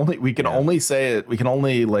we can only say it. We can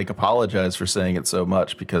only like apologize for saying it so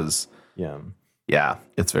much because yeah,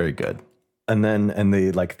 it's very good. And then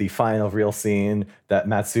the final real scene that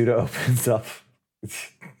Matsuda opens up,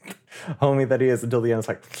 homie that he is until the end. It's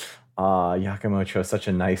like, Yakumo chose such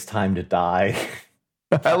a nice time to die.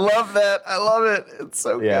 I love that. I love it. It's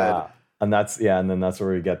so good. And then that's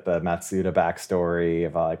where we get the Matsuda backstory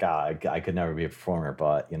of like, I could never be a performer,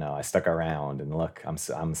 but I stuck around, and look, I'm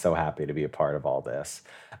so happy to be a part of all this.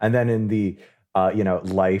 And then in the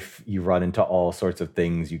life, you run into all sorts of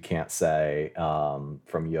things you can't say from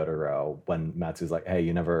Yotaro when Matsu's like, hey,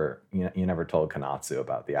 you never told Konatsu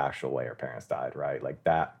about the actual way her parents died, right? Like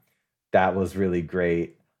that was really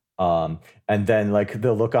great. And then like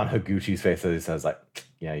the look on Higuchi's face as he says like,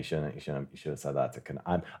 yeah, you should have said that to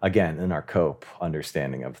Konatsu. Again, in our cope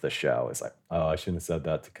understanding of the show is like, oh, I shouldn't have said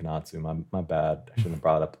that to Konatsu. My bad. I shouldn't have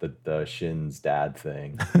brought up the Shin's dad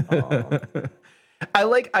thing. I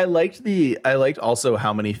liked also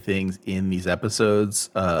how many things in these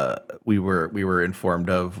episodes we were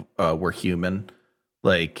informed of were human.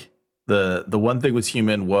 Like the one thing was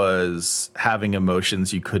human was having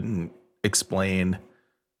emotions you couldn't explain.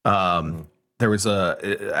 There was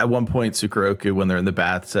at one point Sukeroku, when they're in the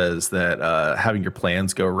bath, says that having your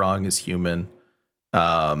plans go wrong is human.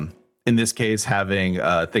 In this case, having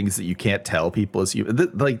things that you can't tell people is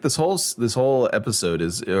human. Like this whole episode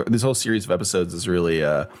is, this whole series of episodes is really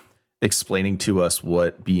explaining to us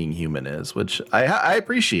what being human is, which I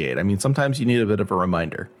appreciate. I mean, sometimes you need a bit of a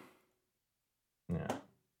reminder. Yeah.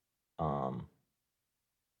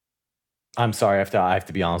 I'm sorry. I have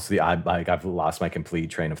to be honest with you. I've lost my complete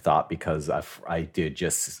train of thought because I did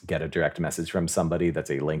just get a direct message from somebody that's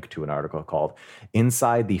a link to an article called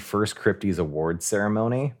 "Inside the First Crypties Awards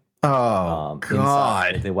Ceremony." Oh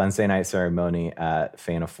Inside God. the Wednesday night ceremony at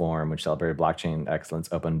Fana Forum, which celebrated blockchain excellence,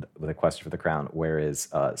 opened with a question for the crown. Where is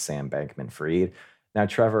Sam Bankman-Fried? Now,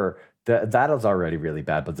 Trevor, that is already really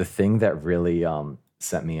bad, but the thing that really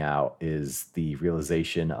sent me out is the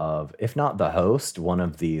realization of, if not the host, one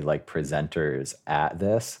of the like presenters at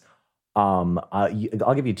this.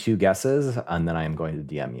 I'll give you two guesses, and then I am going to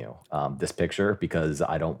DM you this picture because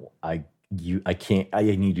I can't. I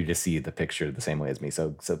need you to see the picture the same way as me.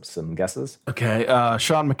 So some guesses. Okay.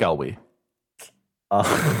 Sean McElwee.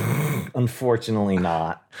 Unfortunately,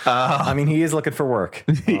 not. I mean, he is looking for work.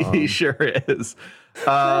 He sure is.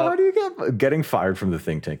 How do you getting fired from the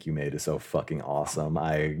think tank you made is so fucking awesome.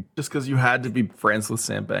 Just because you had to be friends with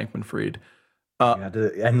Sam Bankman-Fried.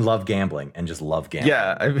 And love gambling and just love gambling.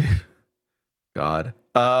 Yeah. I mean, God.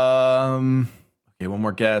 Okay. One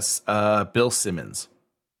more guess. Bill Simmons.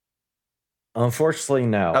 Unfortunately,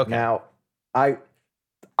 no. Okay. Now, I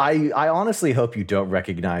honestly hope you don't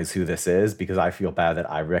recognize who this is because I feel bad that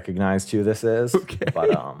I recognized who this is. Okay.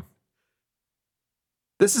 But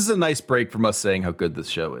this is a nice break from us saying how good this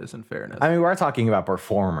show is, in fairness. I mean, we're talking about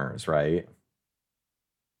performers, right?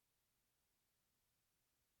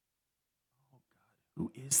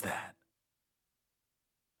 Who is that?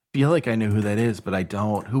 I feel like I know who that is, but I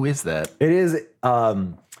don't. Who is that? It is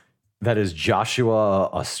that is Joshua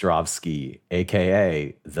Ostrovsky,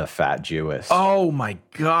 aka the Fat Jewess. Oh my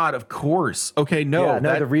God! Of course. Okay, no.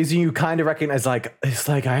 Yeah, the reason you kind of recognize, like, it's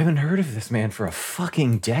like I haven't heard of this man for a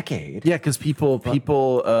fucking decade. Yeah, because people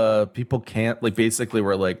can't, like, basically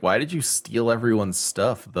were like, why did you steal everyone's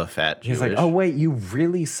stuff? The Fat Jewish. He's like, oh wait, you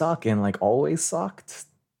really suck and like always sucked.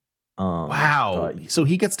 Wow. So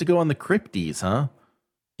he gets to go on the Crypties, huh?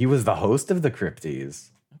 He was the host of the Crypties.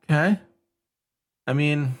 Okay. I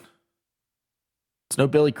mean, it's no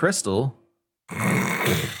Billy Crystal.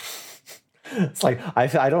 It's like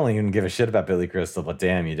I don't even give a shit about Billy Crystal, but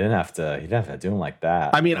damn, you didn't have to do him like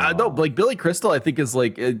that. I mean, I don't like Billy Crystal. I think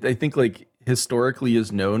historically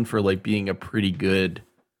is known for like being a pretty good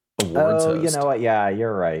awards host. You know what? Yeah,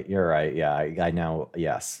 you're right. Yeah, I know.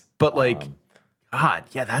 Yes, but like, God,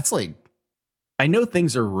 yeah, that's like, I know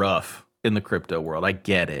things are rough in the crypto world. I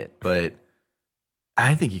get it, but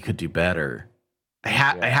I think you could do better. I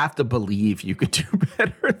have to believe you could do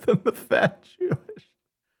better than the Fat Jewish.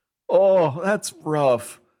 Oh, that's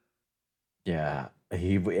rough. Yeah,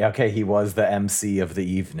 he was the MC of the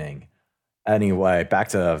evening. Anyway, back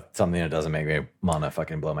to something that doesn't make me want to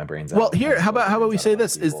fucking blow my brains out. Well, here, how about we say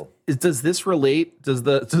this? Does this relate? Does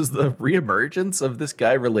the reemergence of this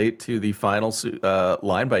guy relate to the final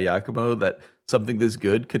line by Yakumo that something this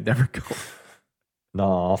good could never go?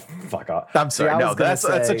 No, fuck off. I'm sorry. No, that's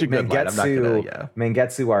such a good line. I'm not gonna. Yeah,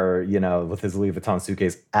 Mangetsu, with his Louis Vuitton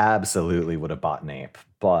suitcase, absolutely would have bought an ape.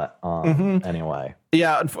 But anyway,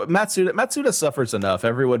 yeah, Matsuda suffers enough.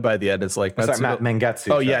 Everyone by the end is like,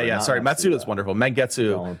 Mangetsu. Oh yeah. Sorry, Matsuda's wonderful.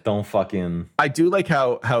 Mangetsu. Don't fucking. I do like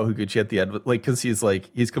how Higuchi at the end, like, because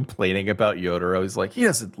he's complaining about Yotaro. He's like, he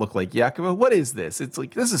doesn't look like Yakumo. What is this? It's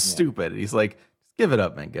like, this is stupid. And he's like, just give it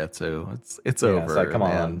up, Mangetsu. It's over. It's like, come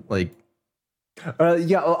on, like.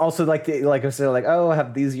 Also, like I said, like, oh,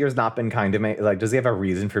 have these years not been kind to me? Like, does he have a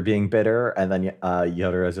reason for being bitter? And then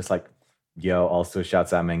Yotaro is just like, yo, also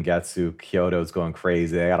shouts out Mangetsu. Kyoto's going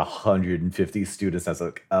crazy. They got 150 students. That's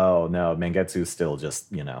like, oh no, Mangetsu's still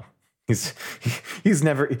just,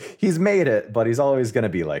 he's made it, but he's always gonna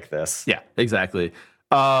be like this. Yeah, exactly.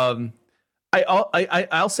 I'll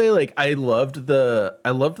say, like, I loved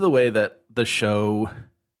the way that the show.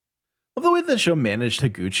 Well, the way the show managed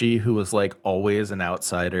Higuchi, who was like always an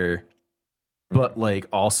outsider, but like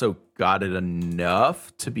also got it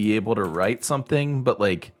enough to be able to write something, but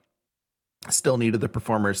like still needed the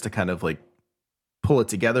performers to kind of like pull it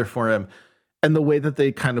together for him. And the way that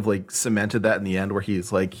they kind of like cemented that in the end, where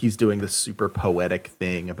he's doing this super poetic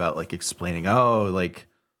thing about like explaining, oh, like,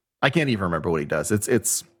 I can't even remember what he does.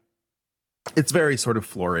 It's very sort of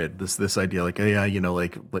florid. This idea, like, yeah,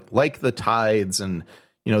 like the tides and,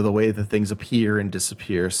 the way that things appear and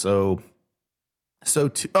disappear. He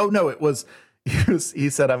said,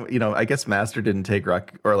 I guess Master didn't take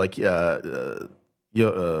Rock, or like, he says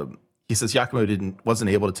Yakumo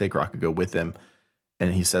wasn't able to take Rakugo with him.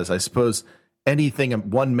 And he says, I suppose anything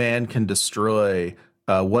one man can destroy,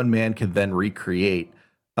 one man can then recreate.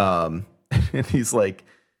 And he's like,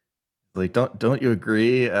 don't you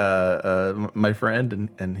agree, my friend?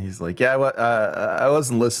 And he's like, yeah, I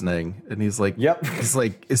wasn't listening. And he's like, yep. He's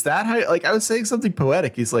like, is that how? Like, I was saying something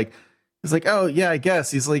poetic. He's like, He's like, oh yeah, I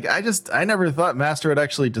guess. He's like, I never thought Master would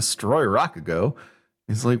actually destroy Rakugo.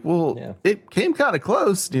 He's like, well, Yeah. it came kind of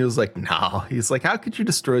close. And he was like, no. He's like, how could you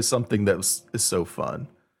destroy something that is so fun?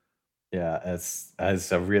 Yeah, it's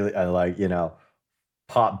a really, I like,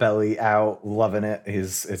 pot belly out, loving it.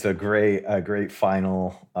 It's a great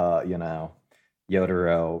final, Yotaro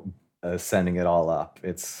sending it all up.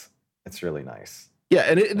 It's really nice. Yeah,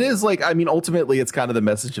 and it is like, I mean, ultimately, it's kind of the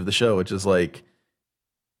message of the show, which is like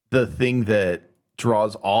the thing that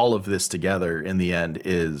draws all of this together in the end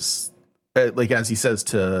is like, as he says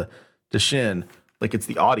to Shin, like, it's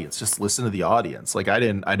the audience. Just listen to the audience. Like, I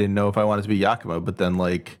didn't know if I wanted to be Yakumo, but then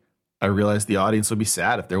like I realized the audience would be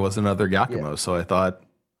sad if there was another Yakumo. Yeah. So I thought,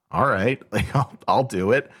 all right, like I'll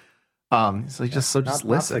do it. So just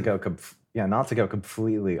listen. Not to go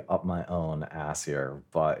completely up my own ass here,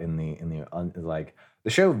 but like the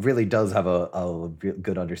show really does have a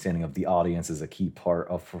good understanding of the audience as a key part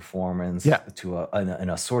of performance. Yeah. In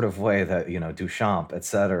a sort of way that Duchamp,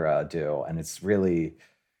 etc. do, and it's really,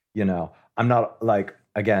 I'm not like.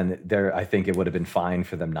 Again, I think it would have been fine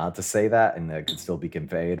for them not to say that, and that could still be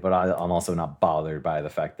conveyed. But I'm also not bothered by the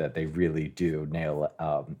fact that they really do nail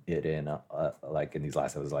it in, like in these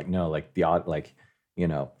last episodes. Like, no, like the audience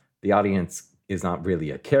is not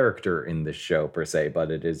really a character in this show per se,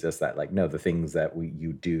 but it is just that, like, no, the things that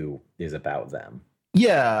you do is about them.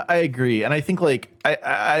 Yeah, I agree, and I think like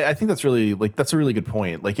I think that's really like that's a really good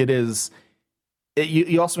point. Like, it is.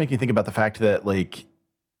 You also make me think about the fact that like,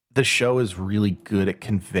 the show is really good at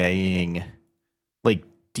conveying like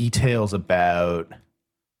details about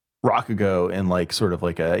Rakugo and like sort of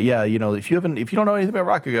like if you don't know anything about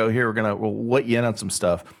Rakugo, here we'll let you in on some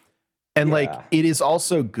stuff. And like, it is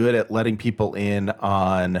also good at letting people in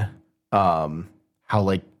on how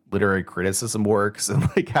like literary criticism works and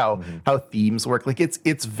like how themes work. Like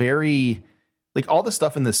it's very like all the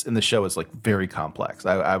stuff in the show is like very complex.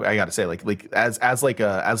 I gotta say, like as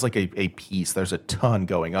a piece, there's a ton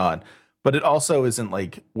going on, but it also isn't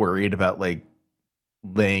like worried about like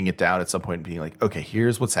laying it down at some point and being like, okay,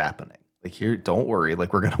 here's what's happening. Like, here, don't worry.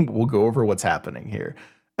 Like, we'll go over what's happening here.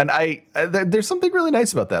 And there's something really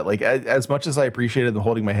nice about that. Like, as much as I appreciated them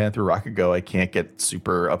holding my hand through Rakugo, I can't get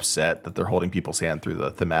super upset that they're holding people's hand through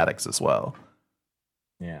the thematics as well.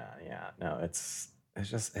 Yeah. No, it's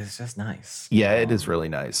just nice. Yeah, it is really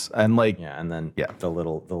nice. And like, and then the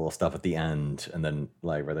little stuff at the end, and then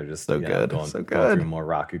like where they're just going through more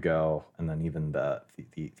Rakugo, and then even the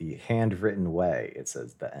handwritten way it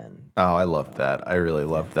says the end. Oh, I loved that. I really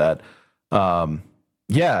loved that.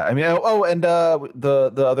 Yeah, I mean, and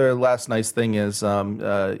the other last nice thing is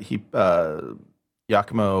Yakumo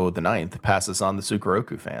the Ninth passes on the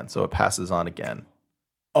Sukeroku fan, so it passes on again.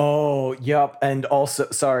 Oh, yep. And also,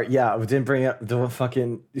 sorry, we didn't bring up the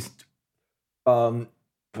fucking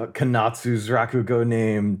Konatsu's Rakugo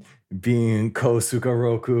name being Ko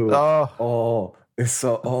Sukeroku. Oh, it's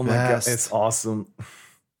so, oh my god, it's awesome.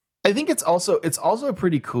 I think it's also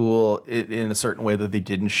pretty cool in a certain way that they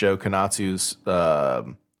didn't show Konatsu's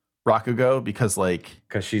Rakugo because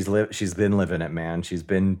she's been living it, man. She's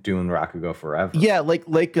been doing Rakugo forever. Yeah, like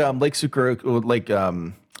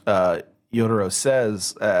Sukeroku, Yotaro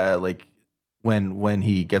says, like when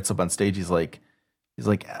he gets up on stage, he's like,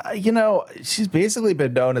 she's basically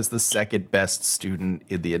been known as the second best student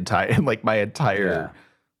in my entire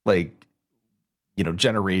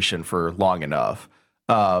generation for long enough.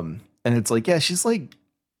 And it's like, she's like,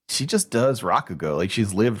 she just does Rakugo. Like,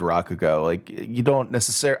 she's lived Rakugo. Like, you don't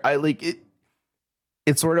necessarily, I like it.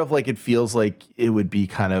 It's sort of like, it feels like it would be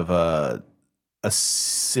kind of a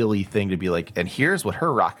silly thing to be like, and here's what her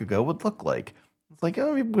Rakugo would look like. It's like,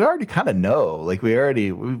 oh, we already kind of know. Like,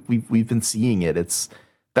 we've been seeing it.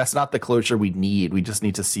 That's not the closure we need. We just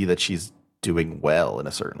need to see that she's doing well in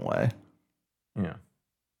a certain way. Yeah.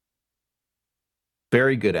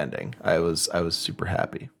 Very good ending. I was super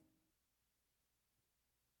happy.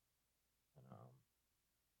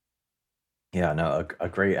 Yeah, no, a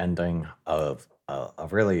great ending of a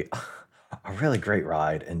really great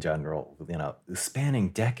ride in general. Spanning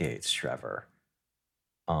decades, Trevor.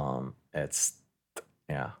 It's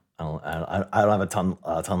I don't have a ton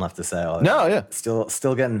left to say. No, yeah.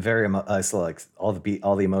 Still getting very still like all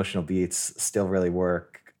the emotional beats still really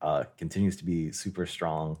work. Continues to be super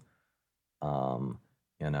strong. Yotaro,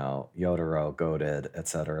 goated,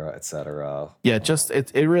 etc. Yeah, just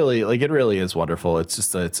it really is wonderful. It's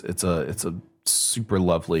just it's a super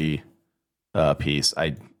lovely piece.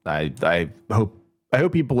 I hope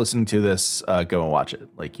people listening to this go and watch it.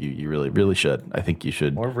 Like, you really should. I think you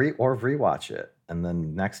should. Or rewatch it, and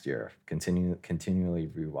then next year continually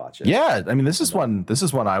rewatch it. Yeah, I mean, this is one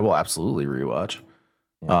I will absolutely rewatch.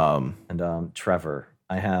 And Trevor,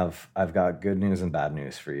 I've got good news and bad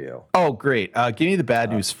news for you. Oh, great. Give me the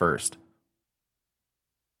bad news first.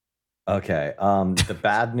 Okay. The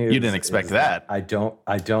bad news. You didn't expect that. I don't.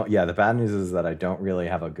 Yeah. The bad news is that I don't really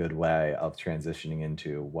have a good way of transitioning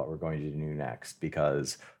into what we're going to do next,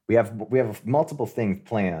 because we have multiple things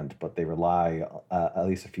planned, but they rely at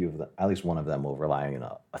least one of them will rely on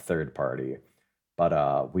a third party.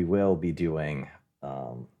 But we will be doing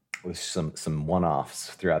with some one-offs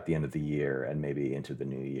throughout the end of the year and maybe into the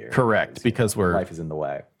new year. Correct, because life is in the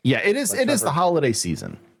way. Yeah, it is. It is the holiday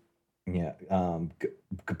season. Yeah.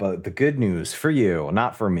 But the good news for you,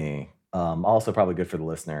 not for me, also probably good for the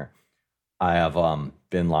listener, I have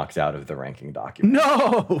been locked out of the ranking document.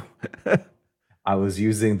 No. I was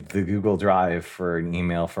using the Google Drive for an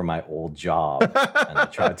email for my old job, and I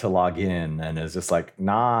tried to log in, and it's just like,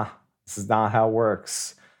 nah, this is not how it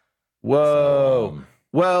works. Whoa. So,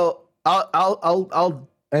 well, I'll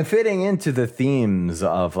and fitting into the themes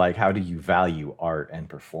of like, how do you value art and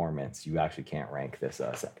performance? You actually can't rank this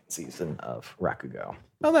second season of Rakugo.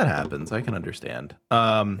 Well, that happens. I can understand.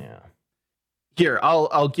 Yeah. Here,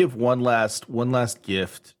 I'll give one last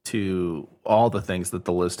gift to all the things that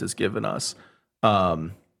the list has given us.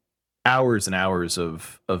 Hours and hours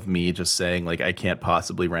of me just saying like I can't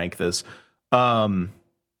possibly rank this. I'll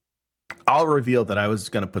reveal that I was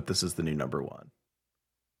going to put this as the new number one.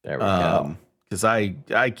 There we go. Because I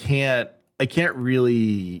can't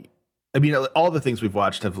really. I mean, all the things we've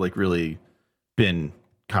watched have like really been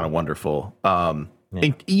kind of wonderful.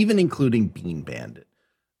 Even including Bean Bandit.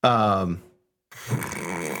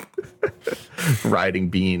 Riding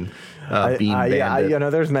Bean. Bean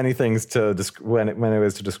Bandit. There's many things to when it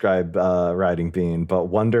was to describe Riding Bean, but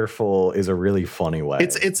wonderful is a really funny way.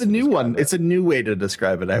 It's a new one. It's a new way to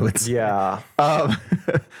describe it, I would say. Yeah.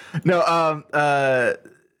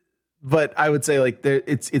 But I would say like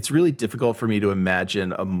it's really difficult for me to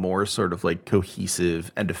imagine a more sort of like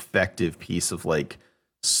cohesive and effective piece of like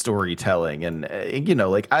storytelling, and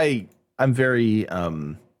like I'm very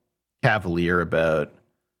cavalier about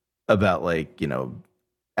like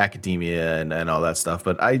academia and all that stuff,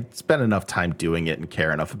 but I spend enough time doing it and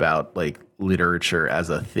care enough about like literature as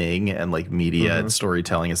a thing and like media and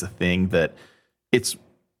storytelling as a thing that it's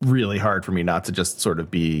really hard for me not to just sort of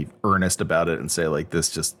be earnest about it and say like this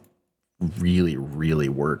just really, really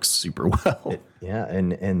works super well.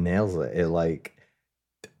 And nails it. It like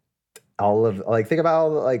all of like think about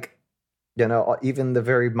all the, like even the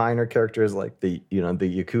very minor characters like the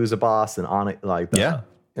the Yakuza boss and on it like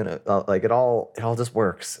like it all just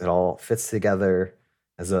works. It all fits together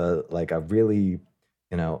as a really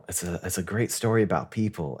it's a great story about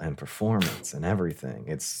people and performance and everything.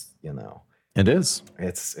 It's it is.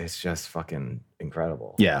 It's just fucking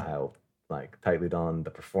incredible. Yeah. How like tightly done.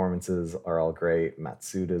 The performances are all great.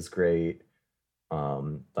 Matsuda's great.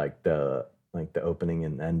 Like the opening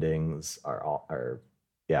and endings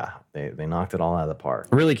they knocked it all out of the park.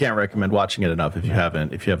 I really can't recommend watching it enough if you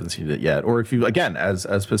haven't seen it yet, or if you again as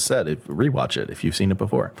Piss said, rewatch it if you've seen it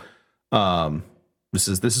before. This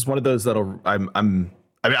is one of those that'll I mean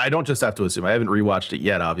I don't just have to assume I haven't rewatched it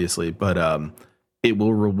yet, obviously, but it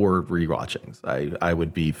will reward rewatchings. I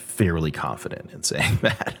would be fairly confident in saying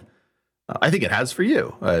that. I think it has for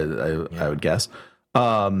you. I would guess.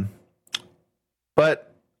 But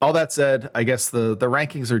all that said, I guess the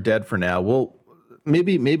rankings are dead for now. We'll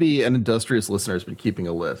maybe an industrious listener has been keeping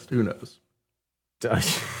a list. Who knows?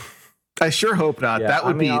 I sure hope not. That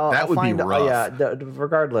would be rough.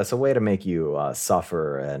 Regardless, a way to make you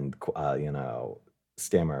suffer and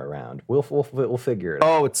stammer around. We'll figure it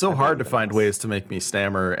out. Oh, it's so hard to find ways to make me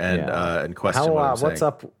stammer and question what I'm saying.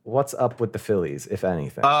 What's up with the Phillies, if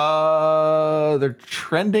anything? They're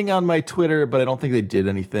trending on my Twitter, but I don't think they did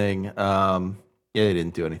anything. They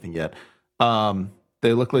didn't do anything yet.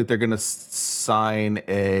 They look like they're gonna sign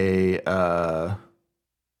a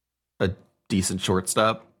decent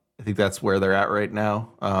shortstop. I think that's where they're at right now.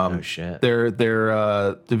 Oh shit! Their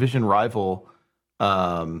division rival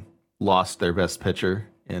lost their best pitcher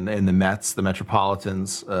in the Mets, the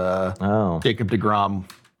Metropolitans. Jacob deGrom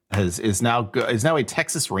is now a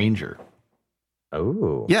Texas Ranger.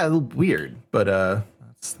 Oh, yeah, a little weird, but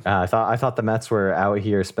I thought the Mets were out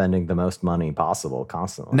here spending the most money possible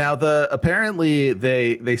constantly. Now apparently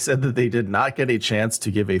they said that they did not get a chance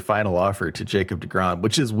to give a final offer to Jacob deGrom,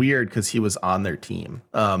 which is weird because he was on their team.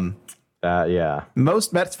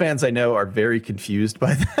 Most Mets fans I know are very confused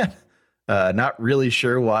by that. Not really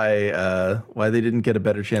sure why they didn't get a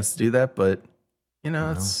better chance to do that, but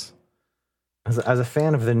it's as a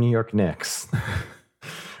fan of the New York Knicks.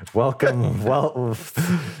 Welcome. Well,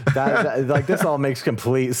 like this all makes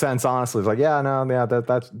complete sense. Honestly, it's like, yeah, no, yeah,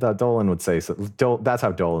 that Dolan would say so. That's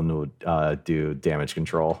how Dolan would do damage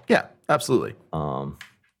control. Yeah, absolutely. But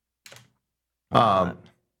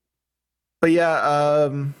yeah,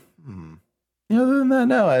 other than that,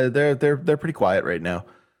 no, they're pretty quiet right now.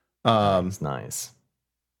 It's nice.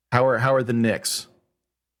 How are the Knicks?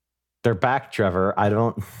 They're back, Trevor.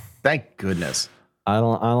 Thank goodness. I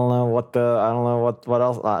don't know what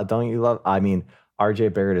else. Don't you love? I mean,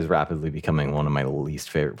 RJ Barrett is rapidly becoming one of my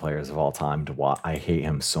least favorite players of all time to watch. I hate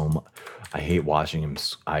him so much. I hate watching him.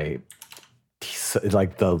 He's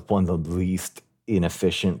like one of the least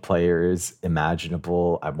inefficient players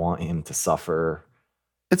imaginable. I want him to suffer.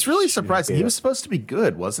 It's really surprising. He was supposed to be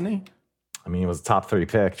good, wasn't he? I mean, he was a top 3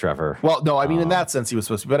 pick, Trevor. Well, no, I mean, in that sense, he was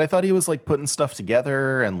supposed to be, but I thought he was like putting stuff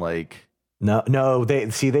together and like. No, they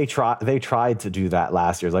tried to do that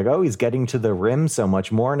last year. It's like, oh, he's getting to the rim so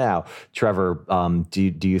much more now. Trevor,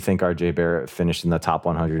 do you think RJ Barrett finished in the top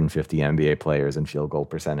 150 NBA players in field goal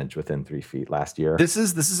percentage within 3 feet last year? This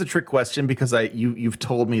is a trick question because you've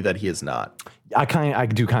told me that he is not. I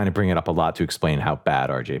do kind of bring it up a lot to explain how bad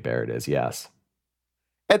RJ Barrett is. Yes.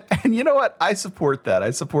 And you know what? I support that. I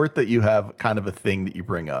support that you have kind of a thing that you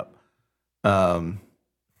bring up. Yeah,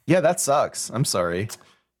 that sucks. I'm sorry.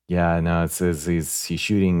 Yeah, no, he's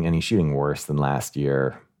shooting worse than last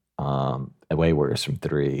year. Way worse from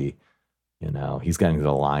 3. You know, he's getting to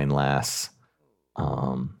the line less.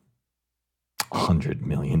 $100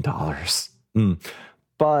 million.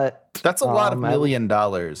 But that's a lot of $1 million.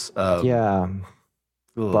 Yeah.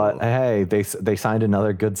 Ugh. But hey, they signed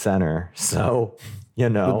another good center. So, you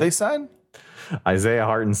know. Did they sign? Isaiah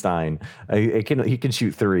Hartenstein. He can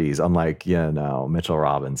shoot threes, unlike, Mitchell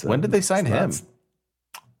Robinson. When did they sign him?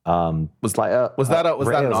 Was that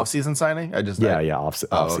an off-season signing? Off-season.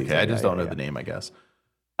 Okay. I just don't know the name, I guess.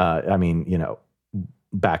 I mean,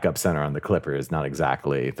 backup center on the Clippers is not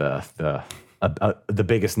exactly the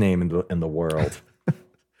biggest name in the world.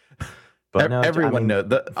 But no, everyone knows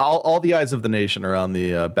all the eyes of the nation are on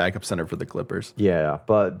the backup center for the Clippers. Yeah,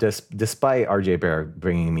 but despite RJ Barrett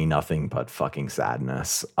bringing me nothing but fucking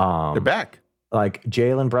sadness, they're back. Like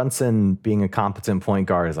Jalen Brunson being a competent point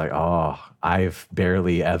guard is like, oh, I've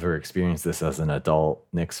barely ever experienced this as an adult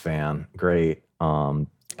Knicks fan. Great. Pablo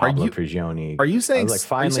Prigioni. Are you saying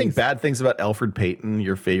bad things about Elfrid Payton,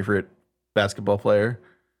 your favorite basketball player?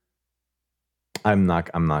 I'm not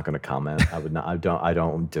going to comment. I would not. I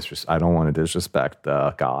don't want to disrespect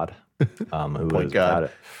God. Who is God?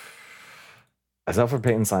 As Elfrid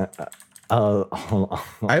Payton signed.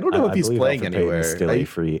 I don't know if he's playing anywhere. Still a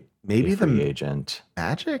free agent.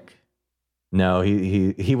 Magic? No,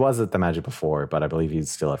 he was at the Magic before, but I believe he's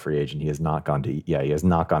still a free agent. He has not gone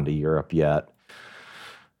to Europe yet.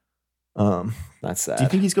 That's sad. Do you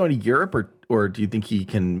think he's going to Europe or do you think he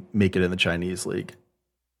can make it in the Chinese league?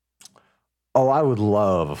 Oh, I would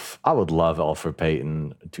love Elfrid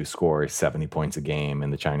Payton to score 70 points a game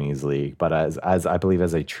in the Chinese league, but as I believe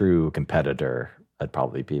as a true competitor, it'd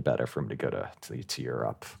probably be better for him to go to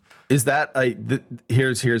Europe. Is that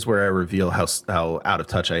here's where I reveal how out of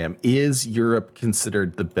touch I am. Is Europe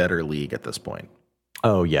considered the better league at this point?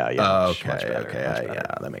 Oh yeah. Okay, yeah,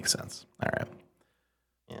 that makes sense. All right.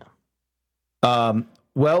 Yeah.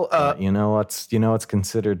 Well, you know what's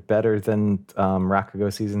considered better than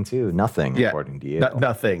Rakugo season 2? Nothing, according to you.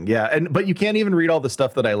 Nothing. Yeah, but you can't even read all the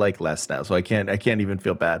stuff that I like less now, so I can't even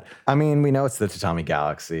feel bad. I mean, we know it's the Tatami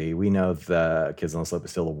Galaxy. We know the Kids on the Slope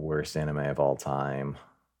is still the worst anime of all time.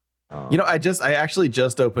 I actually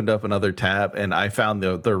just opened up another tab and I found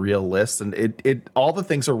the real list, and it all the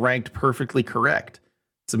things are ranked perfectly correct.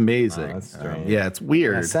 It's amazing. Oh, that's strange. Yeah, it's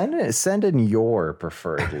weird. Yeah, send in your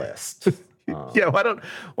preferred list. Yeah, why don't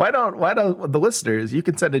the listeners, you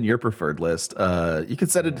can send in your preferred list. You can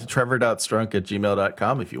send it to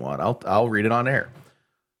trevor.strunk@gmail.com if you want. I'll read it on air.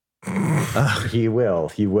 He will.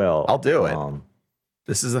 I'll do it.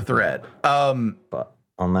 This is a thread. But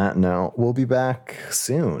on that note, we'll be back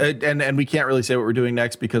soon. And we can't really say what we're doing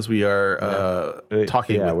next because we are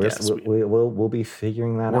talking with guests. We'll be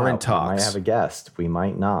figuring that out. We're in talks. We might have a guest. We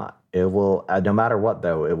might not. It will, no matter what,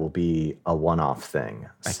 though, it will be a one-off thing.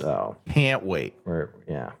 So can't wait.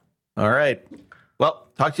 Yeah. All right. Well,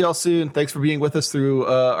 talk to y'all soon. Thanks for being with us through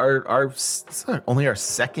our only our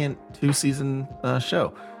second 2-season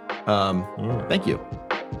show. Thank you.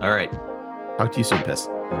 All right. Talk to you soon, Piss.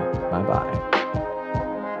 Bye-bye.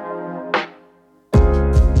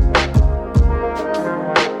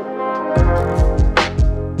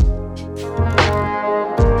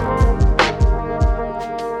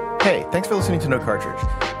 Hey, Thanks for listening to No Cartridge.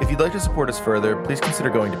 If you'd like to support us further, please consider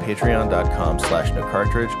going to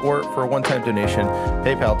patreon.com/nocartridge, or for a one-time donation,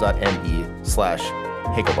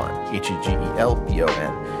 paypal.me/Hegelbon,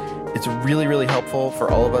 Hegelbon. It's really, really helpful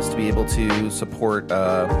for all of us to be able to support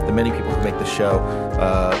the many people who make the show,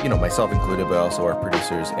 myself included, but also our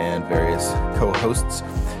producers and various co-hosts,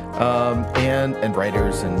 and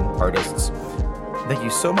writers and artists. Thank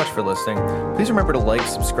you so much for listening. Please remember to like,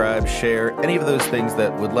 subscribe, share, any of those things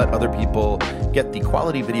that would let other people get the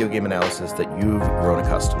quality video game analysis that you've grown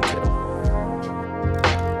accustomed to.